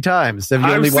see it 3 times. Have you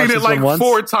only I've watched seen it this like one once?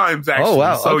 4 times, actually. Oh,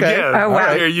 wow. So, okay. yeah. Oh,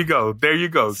 wow. There you go. There you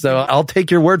go. So I'll take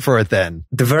your word for it then.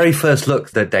 The very first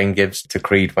look that Dane gives to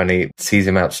Creed when he sees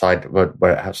him outside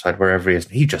wherever he is,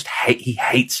 he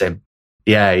hates him.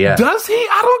 Yeah. Does he?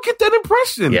 I don't get that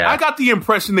impression. Yeah. I got the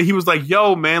impression that he was like,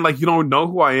 yo, man, like, you don't know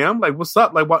who I am? Like, what's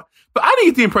up? Like, what? But I didn't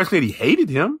get the impression that he hated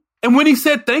him. And when he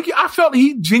said thank you, I felt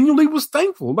he genuinely was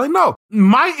thankful. Like, no,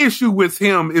 my issue with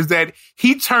him is that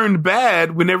he turned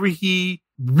bad whenever he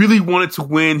really wanted to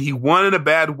win. He won in a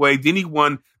bad way. Then he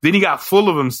won. Then he got full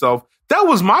of himself. That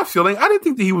was my feeling. I didn't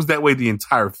think that he was that way the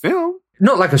entire film.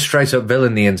 Not like a straight up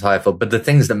villain the entire film, but the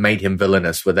things that made him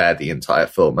villainous were there the entire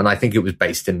film. And I think it was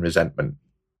based in resentment.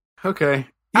 Okay.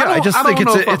 Yeah, I just think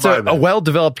it's a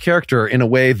well-developed character in a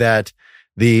way that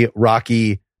the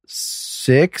Rocky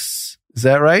 6, is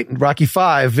that right? Rocky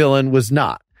 5 villain was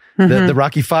not. Mm-hmm. The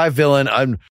Rocky 5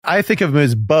 villain, I think of him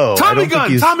as Bo. Tommy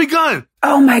Gunn.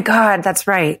 Oh my God, that's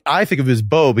right. I think of him as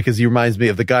Bo because he reminds me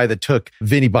of the guy that took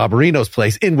Vinnie Barbarino's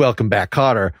place in Welcome Back,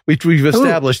 Kotter. We've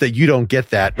established that you don't get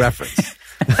that reference.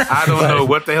 I don't know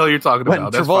what the hell you're talking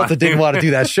about. When Travolta didn't want to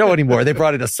do that show anymore, they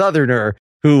brought in a Southerner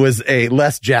who was a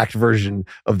less jacked version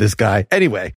of this guy.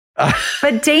 Anyway.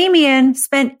 But Damien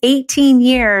spent 18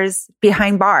 years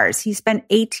behind bars. He spent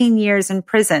 18 years in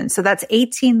prison. So that's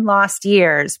 18 lost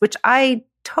years, which I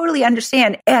totally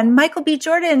understand. And Michael B.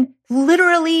 Jordan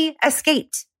literally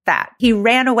escaped that. He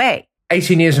ran away.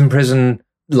 18 years in prison,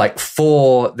 like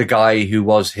for the guy who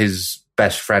was his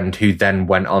best friend, who then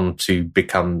went on to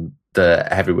become the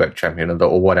heavyweight champion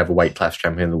or whatever weight class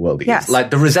champion in the world he is. Like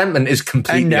the resentment is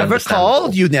completely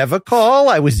understandable. You never call.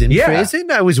 I was in prison.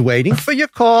 I was waiting for your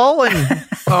call, and it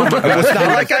was not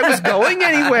like I was going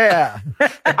anywhere.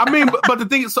 I mean, but the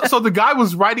thing is, so the guy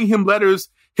was writing him letters.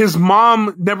 His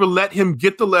mom never let him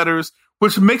get the letters,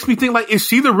 which makes me think, like, is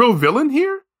she the real villain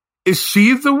here? Is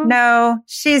she the... No,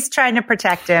 she's trying to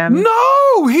protect him.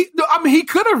 No, he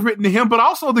could have written to him, but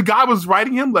also the guy was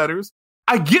writing him letters.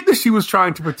 I get that she was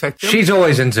trying to protect him. She's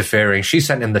always interfering. She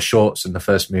sent him the shorts in the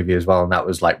first movie as well, and that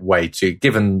was like way too,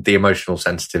 given the emotional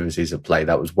sensitivities at play,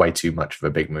 that was way too much of a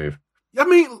big move. I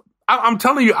mean, I'm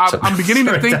telling you, I'm beginning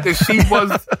to think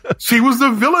that she was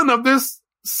the villain of this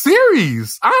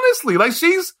series. Honestly, like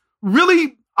she's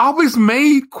really always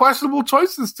made questionable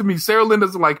choices to me. Sarah Lynn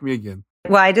doesn't like me again.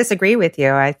 Well, I disagree with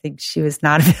you. I think she was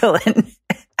not a villain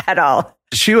at all.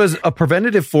 She was a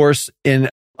preventative force in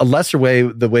a lesser way,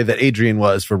 the way that Adrian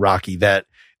was for Rocky, that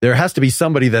there has to be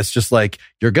somebody that's just like,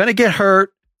 you're going to get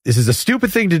hurt. This is a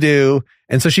stupid thing to do.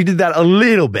 And so she did that a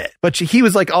little bit, but he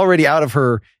was like already out of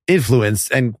her influence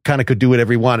and kind of could do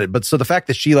whatever he wanted. But so the fact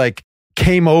that she like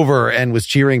came over and was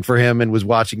cheering for him and was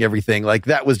watching everything, like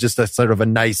that was just a sort of a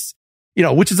nice,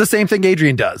 which is the same thing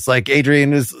Adrian does. Like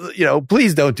Adrian is,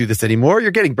 please don't do this anymore. You're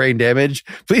getting brain damage.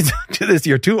 Please don't do this.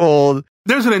 You're too old.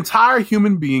 There's an entire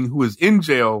human being who is in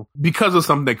jail because of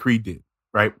something that Creed did,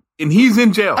 right? And he's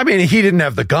in jail. I mean, he didn't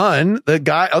have the gun.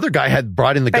 Other guy had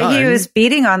brought in the gun. But he was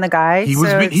beating on the guy. He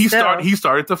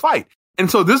started to fight. And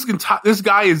so this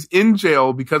guy is in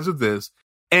jail because of this.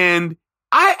 And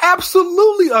I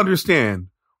absolutely understand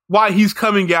why he's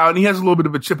coming out and he has a little bit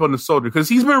of a chip on the shoulder because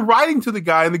he's been writing to the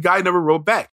guy and the guy never wrote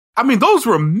back. I mean, those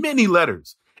were many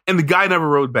letters and the guy never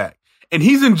wrote back. And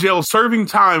he's in jail serving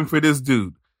time for this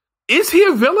dude. Is he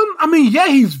a villain? I mean, yeah,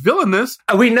 he's villainous.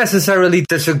 Are we necessarily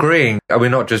disagreeing? Are we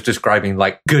not just describing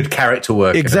like good character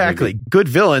work? Exactly. Good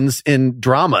villains in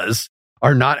dramas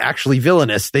are not actually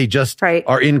villainous. They just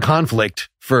are in conflict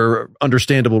for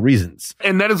understandable reasons.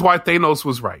 And that is why Thanos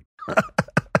was right.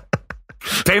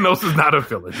 Thanos is not a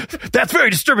villain. That's very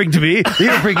disturbing to me.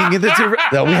 You're bringing in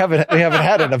no, we haven't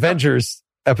had an Avengers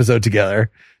episode together.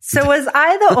 So was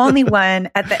I the only one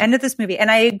at the end of this movie?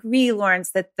 And I agree,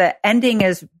 Lawrence, that the ending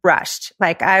is rushed.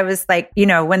 Like I was like,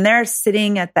 when they're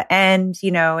sitting at the end,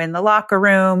 in the locker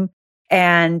room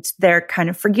and they're kind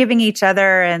of forgiving each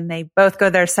other and they both go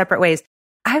their separate ways.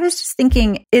 I was just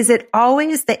thinking, is it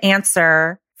always the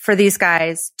answer for these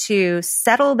guys to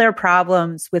settle their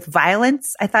problems with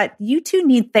violence? I thought, you two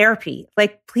need therapy.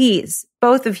 Like, please,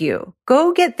 both of you,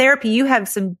 go get therapy. You have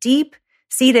some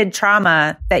deep-seated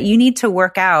trauma that you need to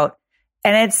work out.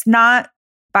 And it's not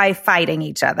by fighting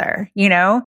each other,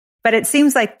 But it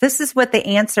seems like this is what the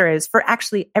answer is for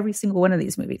actually every single one of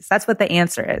these movies. That's what the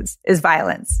answer is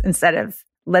violence instead of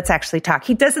let's actually talk.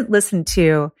 He doesn't listen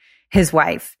to his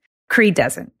wife. Creed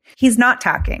doesn't. He's not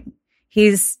talking.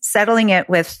 He's settling it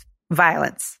with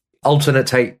violence. Alternate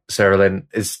take, Sarah Lynn,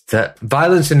 is that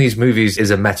violence in these movies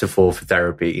is a metaphor for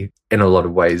therapy in a lot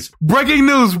of ways. Breaking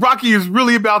news, Rocky is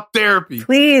really about therapy.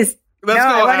 Please. Let's go,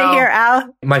 I want to hear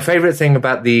Al. My favorite thing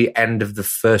about the end of the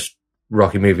first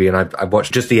Rocky movie, and I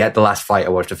watched just the last fight I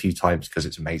watched a few times because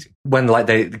it's amazing. When like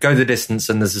they go the distance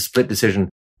and there's a split decision,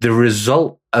 the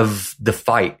result of the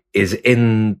fight is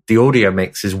in the audio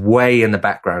mix is way in the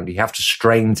background. You have to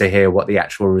strain to hear what the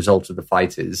actual result of the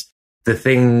fight is. The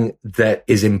thing that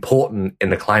is important in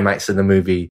the climax of the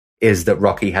movie is that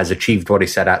Rocky has achieved what he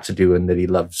set out to do and that he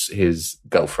loves his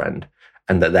girlfriend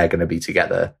and that they're going to be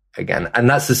together again. And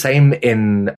that's the same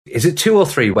in, is it 2 or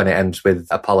 3 when it ends with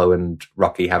Apollo and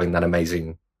Rocky having that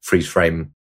amazing freeze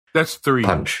frame? That's 3.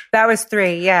 Punch. That was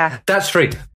 3, yeah. That's 3.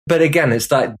 But again,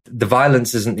 it's like the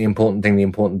violence isn't the important thing. The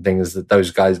important thing is that those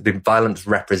guys, the violence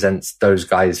represents those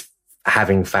guys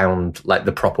having found like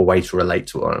the proper way to relate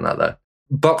to one another.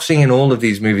 Boxing in all of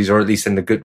these movies, or at least in the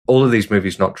good, all of these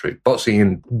movies, not true. Boxing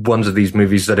in ones of these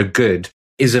movies that are good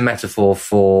is a metaphor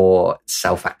for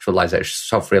self-actualization,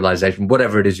 self-realization,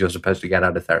 whatever it is you're supposed to get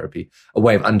out of therapy, a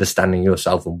way of understanding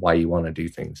yourself and why you want to do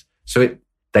things. So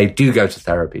they do go to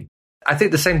therapy. I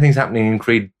think the same thing's happening in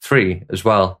Creed 3 as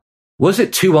well. Was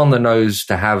it too on the nose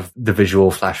to have the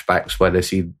visual flashbacks where they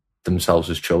see themselves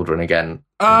as children again?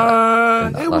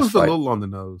 It was a little on the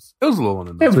nose. It was a little on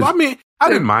the nose. I mean, I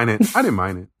didn't mind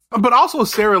it. But also,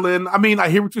 Sarah Lynn, I mean, I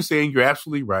hear what you're saying. You're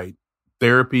absolutely right.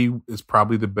 Therapy is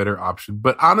probably the better option.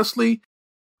 But honestly,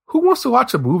 who wants to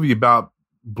watch a movie about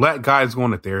black guys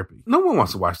going to therapy? No one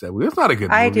wants to watch that movie. It's not a good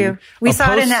movie. I do. We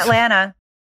saw it in Atlanta.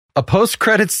 A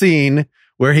post-credit scene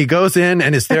where he goes in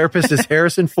and his therapist is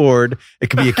Harrison Ford.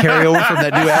 It could be a carryover from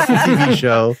that new Apple TV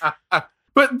show.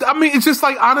 But I mean, it's just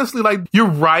like, honestly, like, you're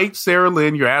right, Sarah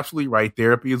Lynn. You're absolutely right.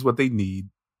 Therapy is what they need.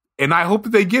 And I hope that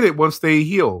they get it once they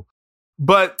heal.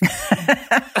 But,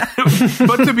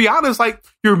 but to be honest, like,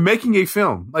 you're making a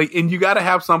film, like, and you got to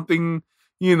have something,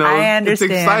 you know, I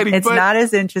understand. It's exciting. It's not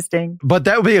as interesting. But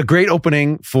that would be a great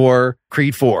opening for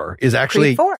Creed 4 is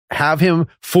actually have him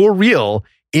for real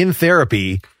in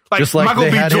therapy. Like, just like Michael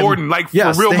B. Jordan,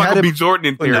 yes, for real Michael B. Jordan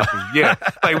in therapy. No. Yeah.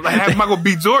 Like, have Michael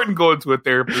B. Jordan go into a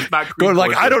therapist, not Creed. Going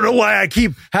like, I don't know why I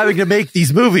keep having to make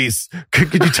these movies.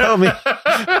 Could you tell me?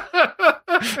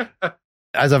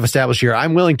 As I've established here,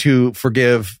 I'm willing to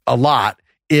forgive a lot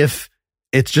if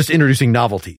it's just introducing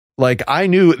novelty. Like, I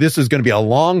knew this was going to be a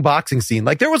long boxing scene.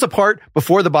 Like, there was a part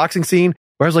before the boxing scene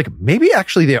where I was like, maybe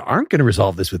actually they aren't going to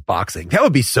resolve this with boxing. That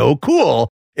would be so cool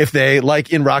if they,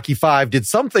 like in Rocky 5, did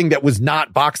something that was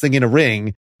not boxing in a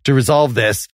ring to resolve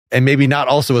this, and maybe not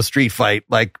also a street fight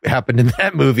like happened in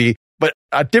that movie, but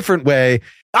a different way.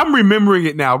 I'm remembering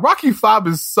it now. Rocky 5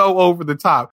 is so over the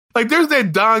top. Like, there's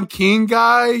that Don King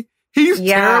guy. He's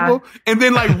terrible. And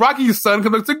then, like, Rocky's son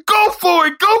comes up and says, go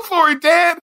for it,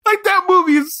 Dad. Like, that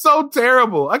movie is so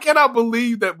terrible. I cannot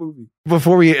believe that movie.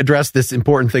 Before we address this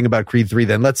important thing about Creed 3,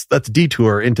 then let's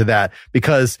detour into that,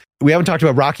 because we haven't talked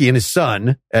about Rocky and his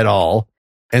son at all.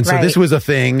 And so this was a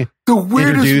thing. The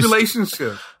weirdest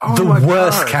relationship. Oh, the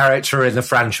worst character in the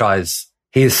franchise.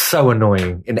 He is so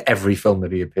annoying in every film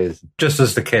that he appears, just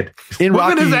as the kid. Wasn't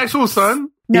Rocky, his actual son?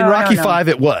 In Rocky 5,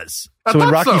 it was. I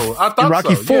thought in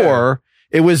Rocky 4,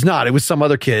 yeah. It was not. It was some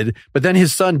other kid. But then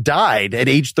his son died at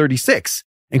age 36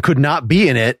 and could not be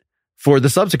in it for the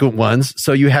subsequent ones.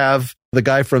 So you have the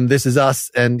guy from This Is Us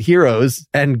and Heroes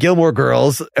and Gilmore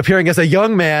Girls appearing as a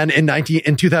young man in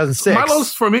 2006.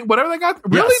 Milos from it, whatever they got.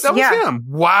 Really? Yes. That was him.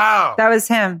 Wow. That was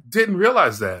him. Didn't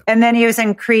realize that. And then he was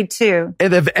in Creed 2.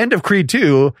 At the end of Creed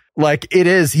 2, like it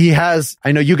is, he has,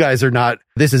 I know you guys are not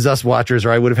This Is Us watchers,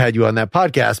 or I would have had you on that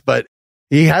podcast, but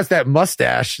he has that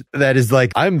mustache that is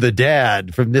like, I'm the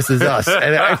dad from This Is Us.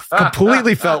 And I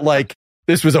completely felt like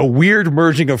this was a weird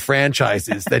merging of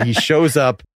franchises that he shows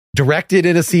up directed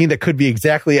in a scene that could be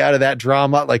exactly out of that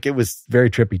drama. Like, it was very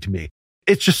trippy to me.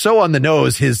 It's just so on the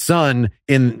nose, his son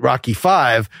in Rocky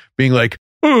 5 being like,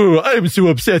 oh, I'm so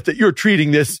upset that you're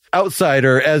treating this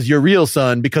outsider as your real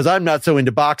son because I'm not so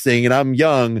into boxing and I'm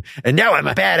young and now I'm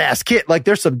a badass kid. Like,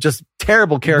 there's some just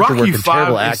terrible character work and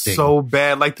terrible acting. Is so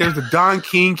bad. Like, there's the Don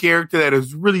King character that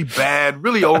is really bad,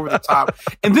 really over the top.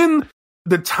 And then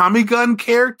the Tommy Gun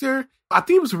character, I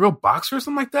think he was a real boxer or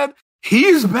something like that.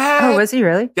 He's bad. Oh, was he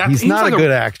really? Yeah, he's not like a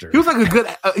good actor. He was like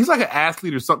he's like an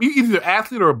athlete or something. Either an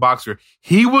athlete or a boxer.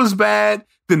 He was bad.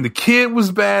 Then the kid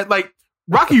was bad. Like,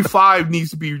 Rocky 5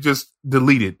 needs to be just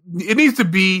deleted. It needs to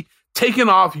be taken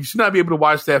off. You should not be able to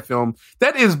watch that film.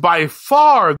 That is by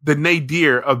far the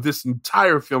nadir of this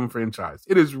entire film franchise.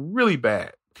 It is really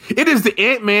bad. It is the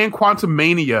Ant-Man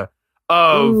Quantumania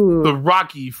of the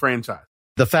Rocky franchise.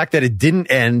 The fact that it didn't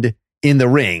end in the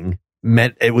ring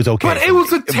meant it was okay. But it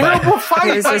was a terrible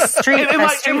fight. It was a street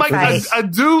fight. A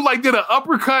dude like did an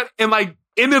uppercut and like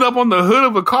ended up on the hood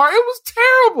of a car. It was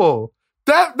terrible.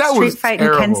 That was street fight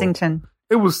terrible. in Kensington.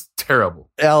 It was terrible.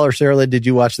 Al or Sarah, did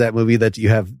you watch that movie that you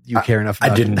care enough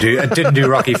about? I didn't do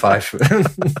Rocky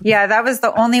 5. Yeah, that was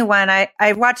the only one.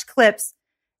 I watched clips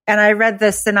and I read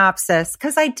the synopsis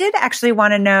because I did actually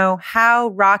want to know how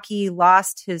Rocky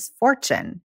lost his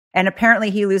fortune. And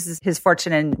apparently he loses his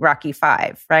fortune in Rocky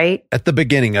 5, right? At the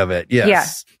beginning of it,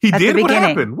 yes. Yeah. He At did? the What beginning.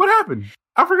 happened? What happened?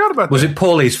 I forgot about that. Was it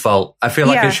Paulie's fault? I feel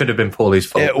like it should have been Paulie's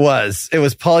fault. It was.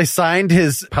 Paulie signed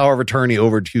his power of attorney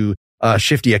over to a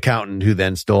shifty accountant who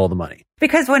then stole the money.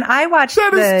 Because when I watched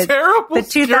the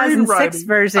 2006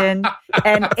 version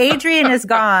and Adrian is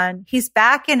gone, he's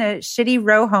back in a shitty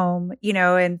row home,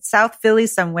 in South Philly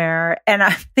somewhere. And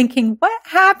I'm thinking, what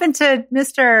happened to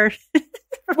Mr.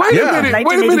 Wait a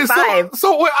minute.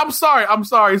 So wait, I'm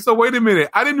sorry. So wait a minute.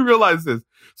 I didn't realize this.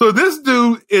 So this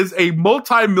dude is a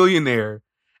multimillionaire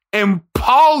and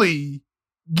Paulie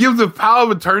gives a power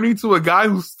of attorney to a guy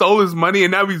who stole his money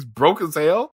and now he's broke as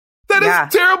hell? That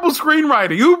is terrible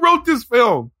screenwriting. Who wrote this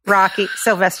film? Rocky.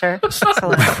 Sylvester.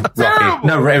 Rocky.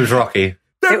 No, it was Rocky.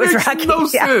 That makes no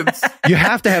sense. You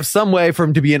have to have some way for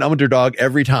him to be an underdog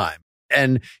every time.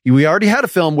 And we already had a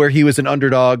film where he was an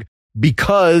underdog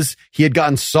because he had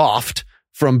gotten soft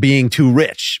from being too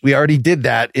rich. We already did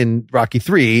that in Rocky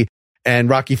 3.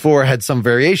 And Rocky 4 had some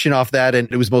variation off that, and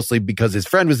it was mostly because his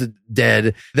friend was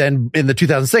dead. Then in the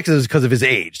 2006, it was because of his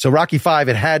age. So Rocky 5,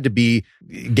 it had to be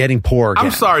getting poor again.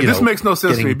 I'm sorry, this makes no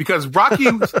sense to me because Rocky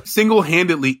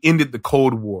single-handedly ended the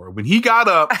Cold War. When he got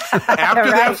up after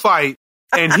that fight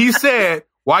and he said,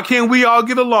 why can't we all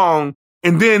get along?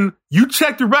 And then you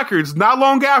check the records, not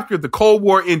long after the Cold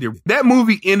War ended. That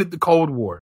movie ended the Cold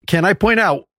War. Can I point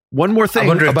out one more thing? I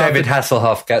wonder if David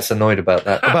Hasselhoff gets annoyed about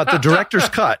that. About the director's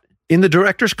cut. In the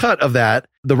director's cut of that,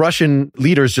 the Russian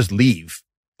leaders just leave,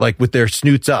 like with their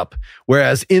snoots up.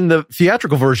 Whereas in the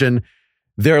theatrical version,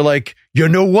 they're like, you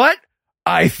know what?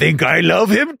 I think I love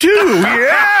him too.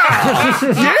 Yeah.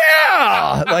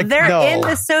 Yeah. Like they're in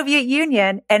the Soviet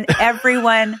Union and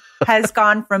everyone has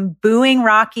gone from booing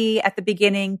Rocky at the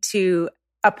beginning to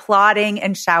applauding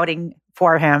and shouting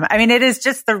for him. I mean, it is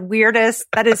just the weirdest.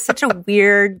 That is such a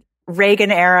weird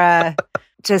Reagan era.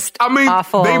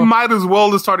 Awful. They might as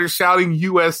well have started shouting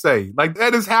USA. Like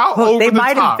that is how over they the top.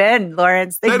 might have been,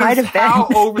 Lawrence. They might have been. How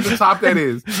over the top that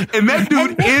is. And that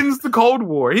dude ends the Cold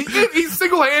War. He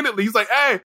single-handedly. He's like,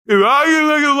 hey, if I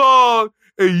can get along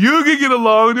and you can get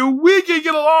along, then we can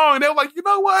get along. And they're like, you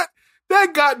know what?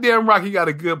 That goddamn Rocky got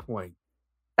a good point.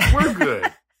 We're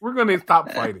good. We're going to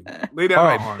stop fighting. Lay down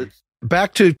our arms.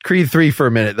 Back to Creed 3 for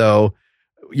a minute, though.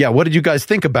 Yeah, what did you guys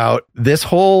think about this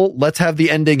whole, let's have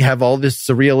the ending, have all this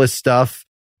surrealist stuff,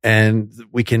 and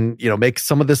we can, make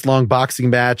some of this long boxing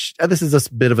match. This is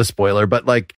a bit of a spoiler, but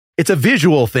like, it's a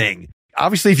visual thing.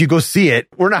 Obviously, if you go see it,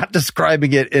 we're not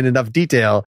describing it in enough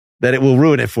detail that it will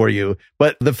ruin it for you.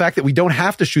 But the fact that we don't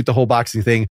have to shoot the whole boxing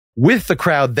thing with the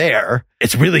crowd there,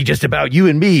 it's really just about you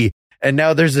and me. And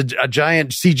now there's a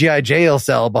giant CGI jail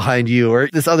cell behind you or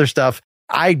this other stuff.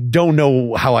 I don't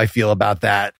know how I feel about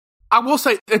that. I will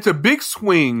say it's a big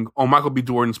swing on Michael B.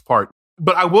 Jordan's part,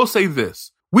 but I will say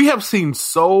this. We have seen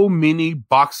so many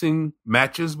boxing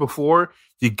matches before.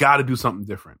 You got to do something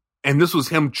different. And this was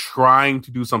him trying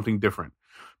to do something different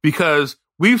because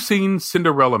we've seen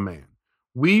Cinderella Man.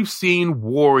 We've seen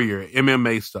Warrior,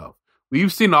 MMA stuff.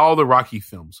 We've seen all the Rocky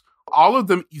films. All of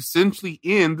them essentially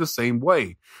end the same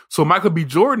way. So Michael B.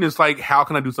 Jordan is like, how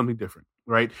can I do something different?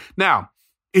 Right now,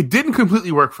 it didn't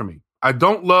completely work for me. I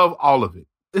don't love all of it.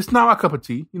 It's not my cup of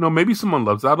tea. Maybe someone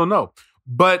loves it. I don't know.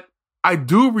 But I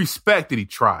do respect that he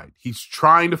tried. He's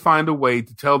trying to find a way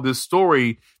to tell this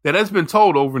story that has been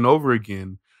told over and over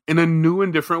again in a new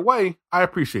and different way. I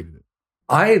appreciated it.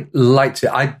 I liked it.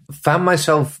 I found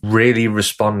myself really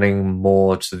responding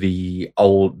more to the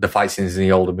fight scenes in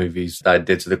the older movies that I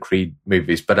did to the Creed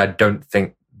movies, but I don't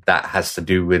think that has to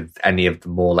do with any of the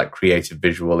more like creative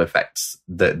visual effects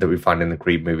that we find in the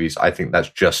Creed movies. I think that's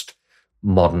just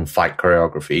modern fight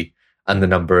choreography and the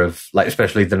number of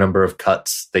especially the number of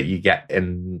cuts that you get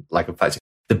in like a fight scene.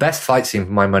 The best fight scene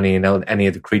for my money in any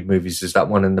of the Creed movies is that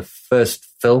one in the first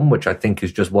film, which I think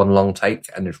is just one long take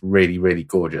and it's really, really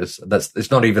gorgeous. It's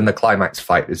not even the climax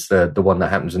fight. It's the one that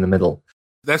happens in the middle.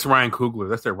 That's Ryan Coogler.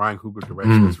 That's their Ryan Coogler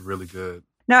direction. It's really good.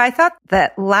 No, I thought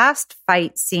that last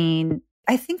fight scene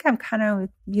I think I'm kind of with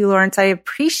you, Lawrence. I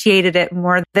appreciated it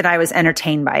more than I was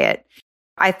entertained by it.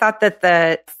 I thought that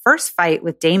the first fight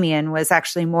with Damien was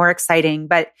actually more exciting,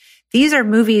 but these are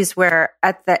movies where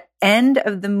at the end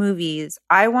of the movies,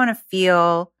 I want to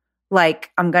feel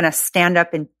like I'm going to stand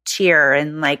up and cheer,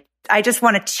 and like, I just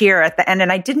want to cheer at the end.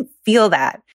 And I didn't feel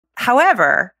that.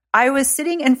 However, I was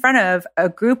sitting in front of a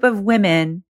group of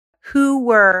women who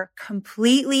were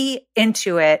completely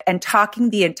into it and talking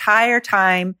the entire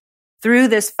time through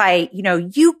this fight. You know,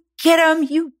 you get him,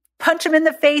 you punch him in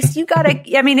the face. You gotta,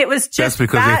 I mean, it was just That's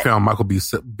because they found Michael B.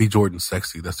 Jordan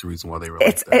sexy. That's the reason why they were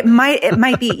like that. It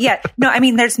might be. Yeah. No, I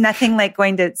mean, there's nothing like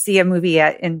going to see a movie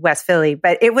in West Philly,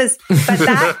 but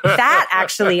that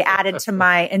actually added to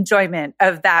my enjoyment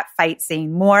of that fight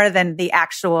scene more than the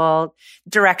actual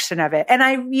direction of it. And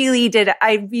I really did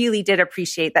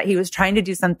appreciate that he was trying to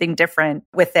do something different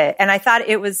with it. And I thought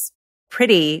it was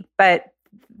pretty, but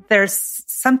there's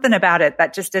something about it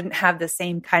that just didn't have the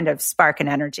same kind of spark and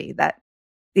energy that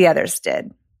the others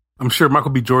did. I'm sure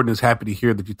Michael B. Jordan is happy to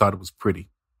hear that you thought it was pretty.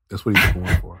 That's what he's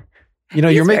going for. You know,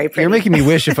 you're making me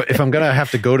wish if I'm going to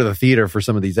have to go to the theater for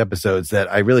some of these episodes that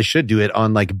I really should do it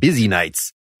on like busy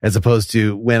nights as opposed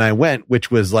to when I went, which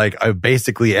was like a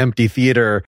basically empty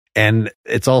theater. And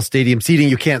it's all stadium seating.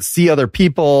 You can't see other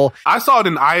people. I saw it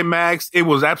in IMAX. It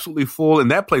was absolutely full,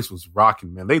 and that place was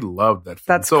rocking, man. They loved that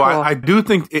film. That's so cool. I do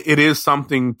think it is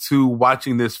something to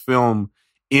watching this film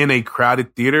in a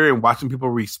crowded theater and watching people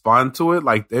respond to it.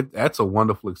 Like, that's a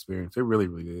wonderful experience. It really,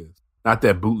 really is. Not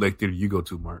that bootleg theater you go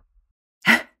to, Mark.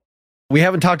 We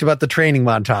haven't talked about the training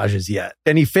montages yet.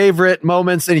 Any favorite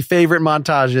moments? Any favorite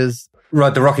montages?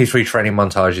 Right, the Rocky 3 training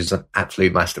montage is an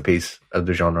absolute masterpiece of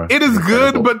the genre. It is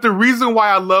good, but the reason why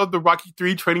I love the Rocky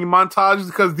 3 training montage is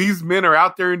because these men are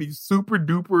out there in these super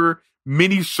duper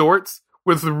mini shorts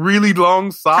with really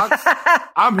long socks.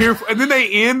 I'm here for, and then they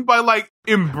end by like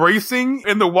embracing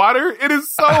in the water. It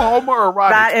is so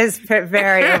homoerotic. That is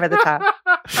very over the top.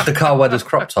 The Carl Weathers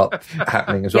crop top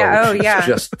happening as well. Yeah, oh yeah.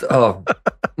 Just,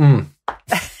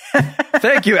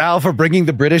 Thank you, Al, for bringing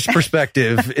the British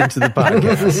perspective into the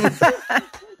podcast.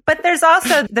 But there's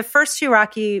also the first two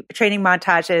Rocky training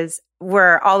montages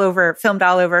were filmed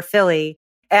all over Philly.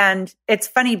 And it's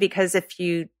funny because if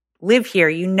you live here,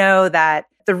 you know that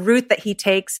the route that he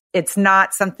takes, it's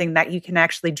not something that you can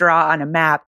actually draw on a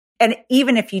map. And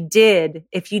even if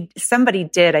somebody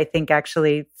did, I think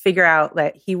actually figure out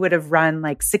that he would have run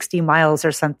like 60 miles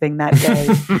or something that day.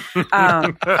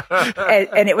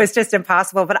 And it was just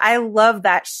impossible. But I love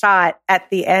that shot at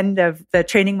the end of the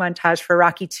training montage for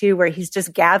Rocky 2, where he's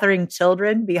just gathering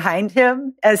children behind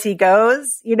him as he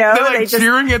goes, you know, they're like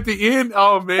cheering at the end.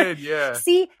 Oh man. Yeah.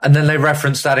 See? And then they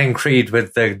referenced that in Creed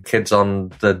with the kids on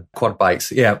the quad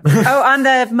bikes. Yeah. Oh, on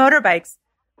the motorbikes.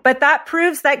 But that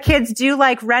proves that kids do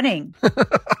like running.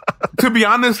 To be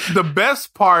honest, the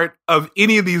best part of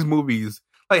any of these movies,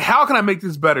 like, how can I make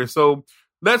this better? So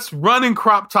let's run in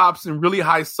crop tops and really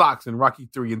high socks in Rocky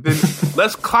 3. And then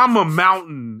let's climb a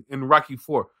mountain in Rocky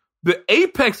 4. The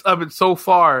apex of it so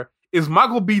far is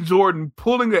Michael B. Jordan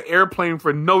pulling an airplane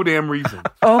for no damn reason.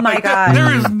 Oh my God.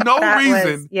 There is no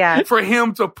reason for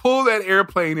him to pull that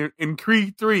airplane in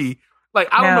Creed 3. Like,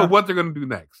 I don't know what they're going to do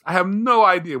next. I have no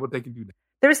idea what they can do next.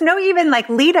 There's no even like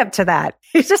lead up to that.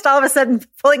 He's just all of a sudden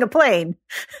pulling a plane.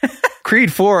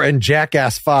 Creed 4 and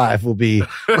Jackass 5 will be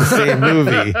the same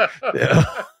movie.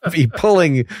 Be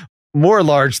pulling more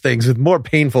large things with more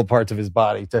painful parts of his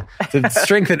body to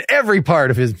strengthen every part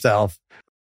of himself.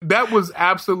 That was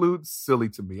absolute silly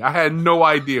to me. I had no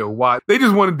idea why. They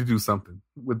just wanted to do something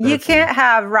with that. You can't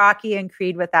have Rocky and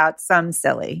Creed without some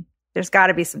silly. There's got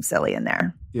to be some silly in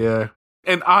there. Yeah.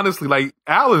 And honestly, like,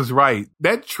 Al is right.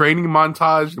 That training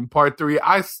montage in part 3,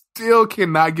 I still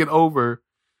cannot get over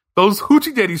those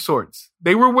Hoochie Daddy shorts.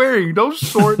 They were wearing those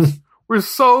shorts were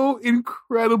so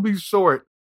incredibly short.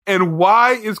 And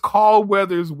why is Carl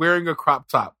Weathers wearing a crop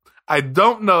top? I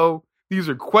don't know. These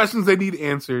are questions that need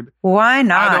answered. Why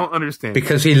not? I don't understand.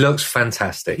 Because he looks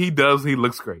fantastic. He does. He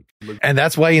looks great. And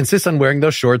that's why he insists on wearing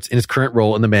those shorts in his current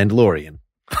role in The Mandalorian.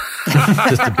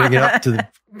 Just to bring it up to the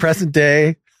present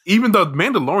day. Even though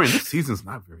Mandalorian, this season's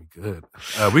not very good.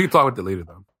 We can talk about that later,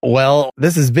 though. Well,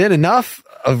 this has been enough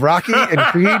of Rocky and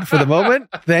Creed for the moment.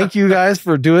 Thank you guys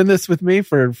for doing this with me,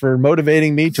 for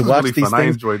motivating me to watch these things. I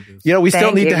enjoyed this. You know, we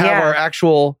still need to have our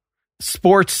actual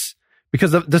sports,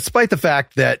 because despite the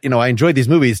fact that, you know, I enjoyed these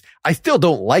movies, I still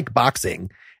don't like boxing.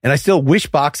 And I still wish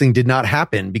boxing did not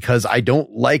happen because I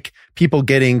don't like people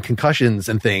getting concussions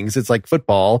and things. It's like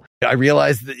football. I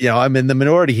realize that, you know, I'm in the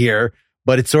minority here,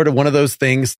 but it's sort of one of those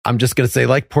things, I'm just going to say,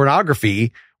 like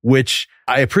pornography, which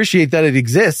I appreciate that it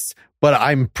exists, but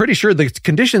I'm pretty sure the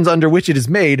conditions under which it is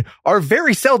made are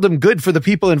very seldom good for the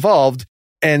people involved.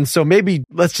 And so maybe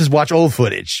let's just watch old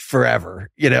footage forever,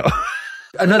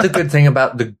 Another good thing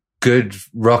about the good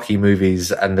Rocky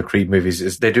movies and the Creed movies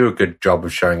is they do a good job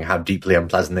of showing how deeply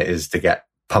unpleasant it is to get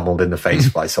pummeled in the face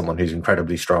by someone who's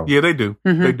incredibly strong. Yeah, they do.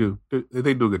 They do.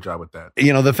 They do a good job with that.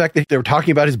 The fact that they were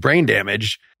talking about his brain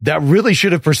damage, that really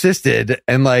should have persisted,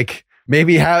 and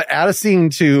maybe add a scene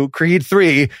to Creed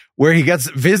 3 where he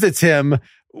visits him,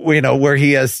 where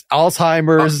he has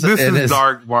Alzheimer's. This is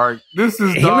dark, Mark. This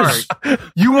is dark.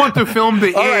 You want to film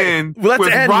the end let's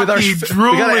with end Rocky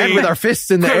drooling. We gotta end with our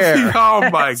fists in the air. Oh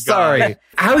my God. Sorry.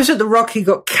 How is it that Rocky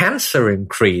got cancer in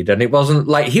Creed? And it wasn't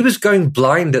he was going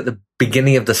blind at the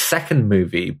beginning of the second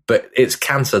movie, but it's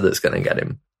cancer that's going to get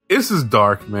him. This is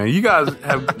dark, man. You guys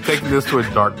have taken this to a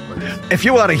dark place. If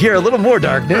you want to hear a little more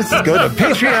darkness, go to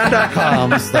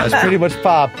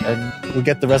patreon.com/prettymuchpop and we'll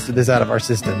get the rest of this out of our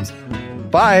systems.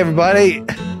 Bye, everybody.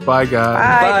 Bye,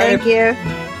 guys. Bye. Thank you.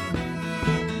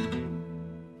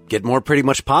 Get more Pretty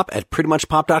Much Pop at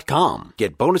prettymuchpop.com.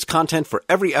 Get bonus content for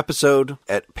every episode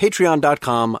at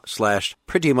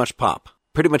patreon.com/prettymuchpop.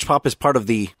 Pretty Much Pop is part of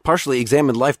the Partially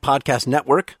Examined Life podcast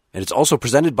network, and it's also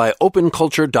presented by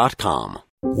openculture.com.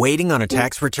 Waiting on a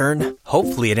tax return?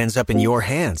 Hopefully it ends up in your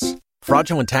hands.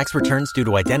 Fraudulent tax returns due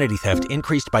to identity theft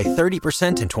increased by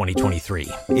 30% in 2023.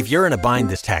 If you're in a bind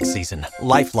this tax season,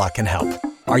 LifeLock can help.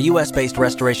 Our U.S.-based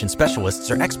restoration specialists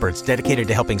are experts dedicated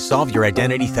to helping solve your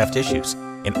identity theft issues.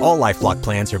 And all LifeLock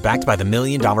plans are backed by the $1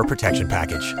 Million Protection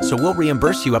Package. So we'll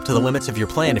reimburse you up to the limits of your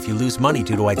plan if you lose money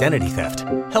due to identity theft.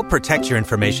 Help protect your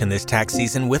information this tax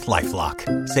season with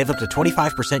LifeLock. Save up to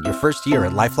 25% your first year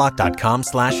at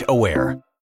LifeLock.com/aware.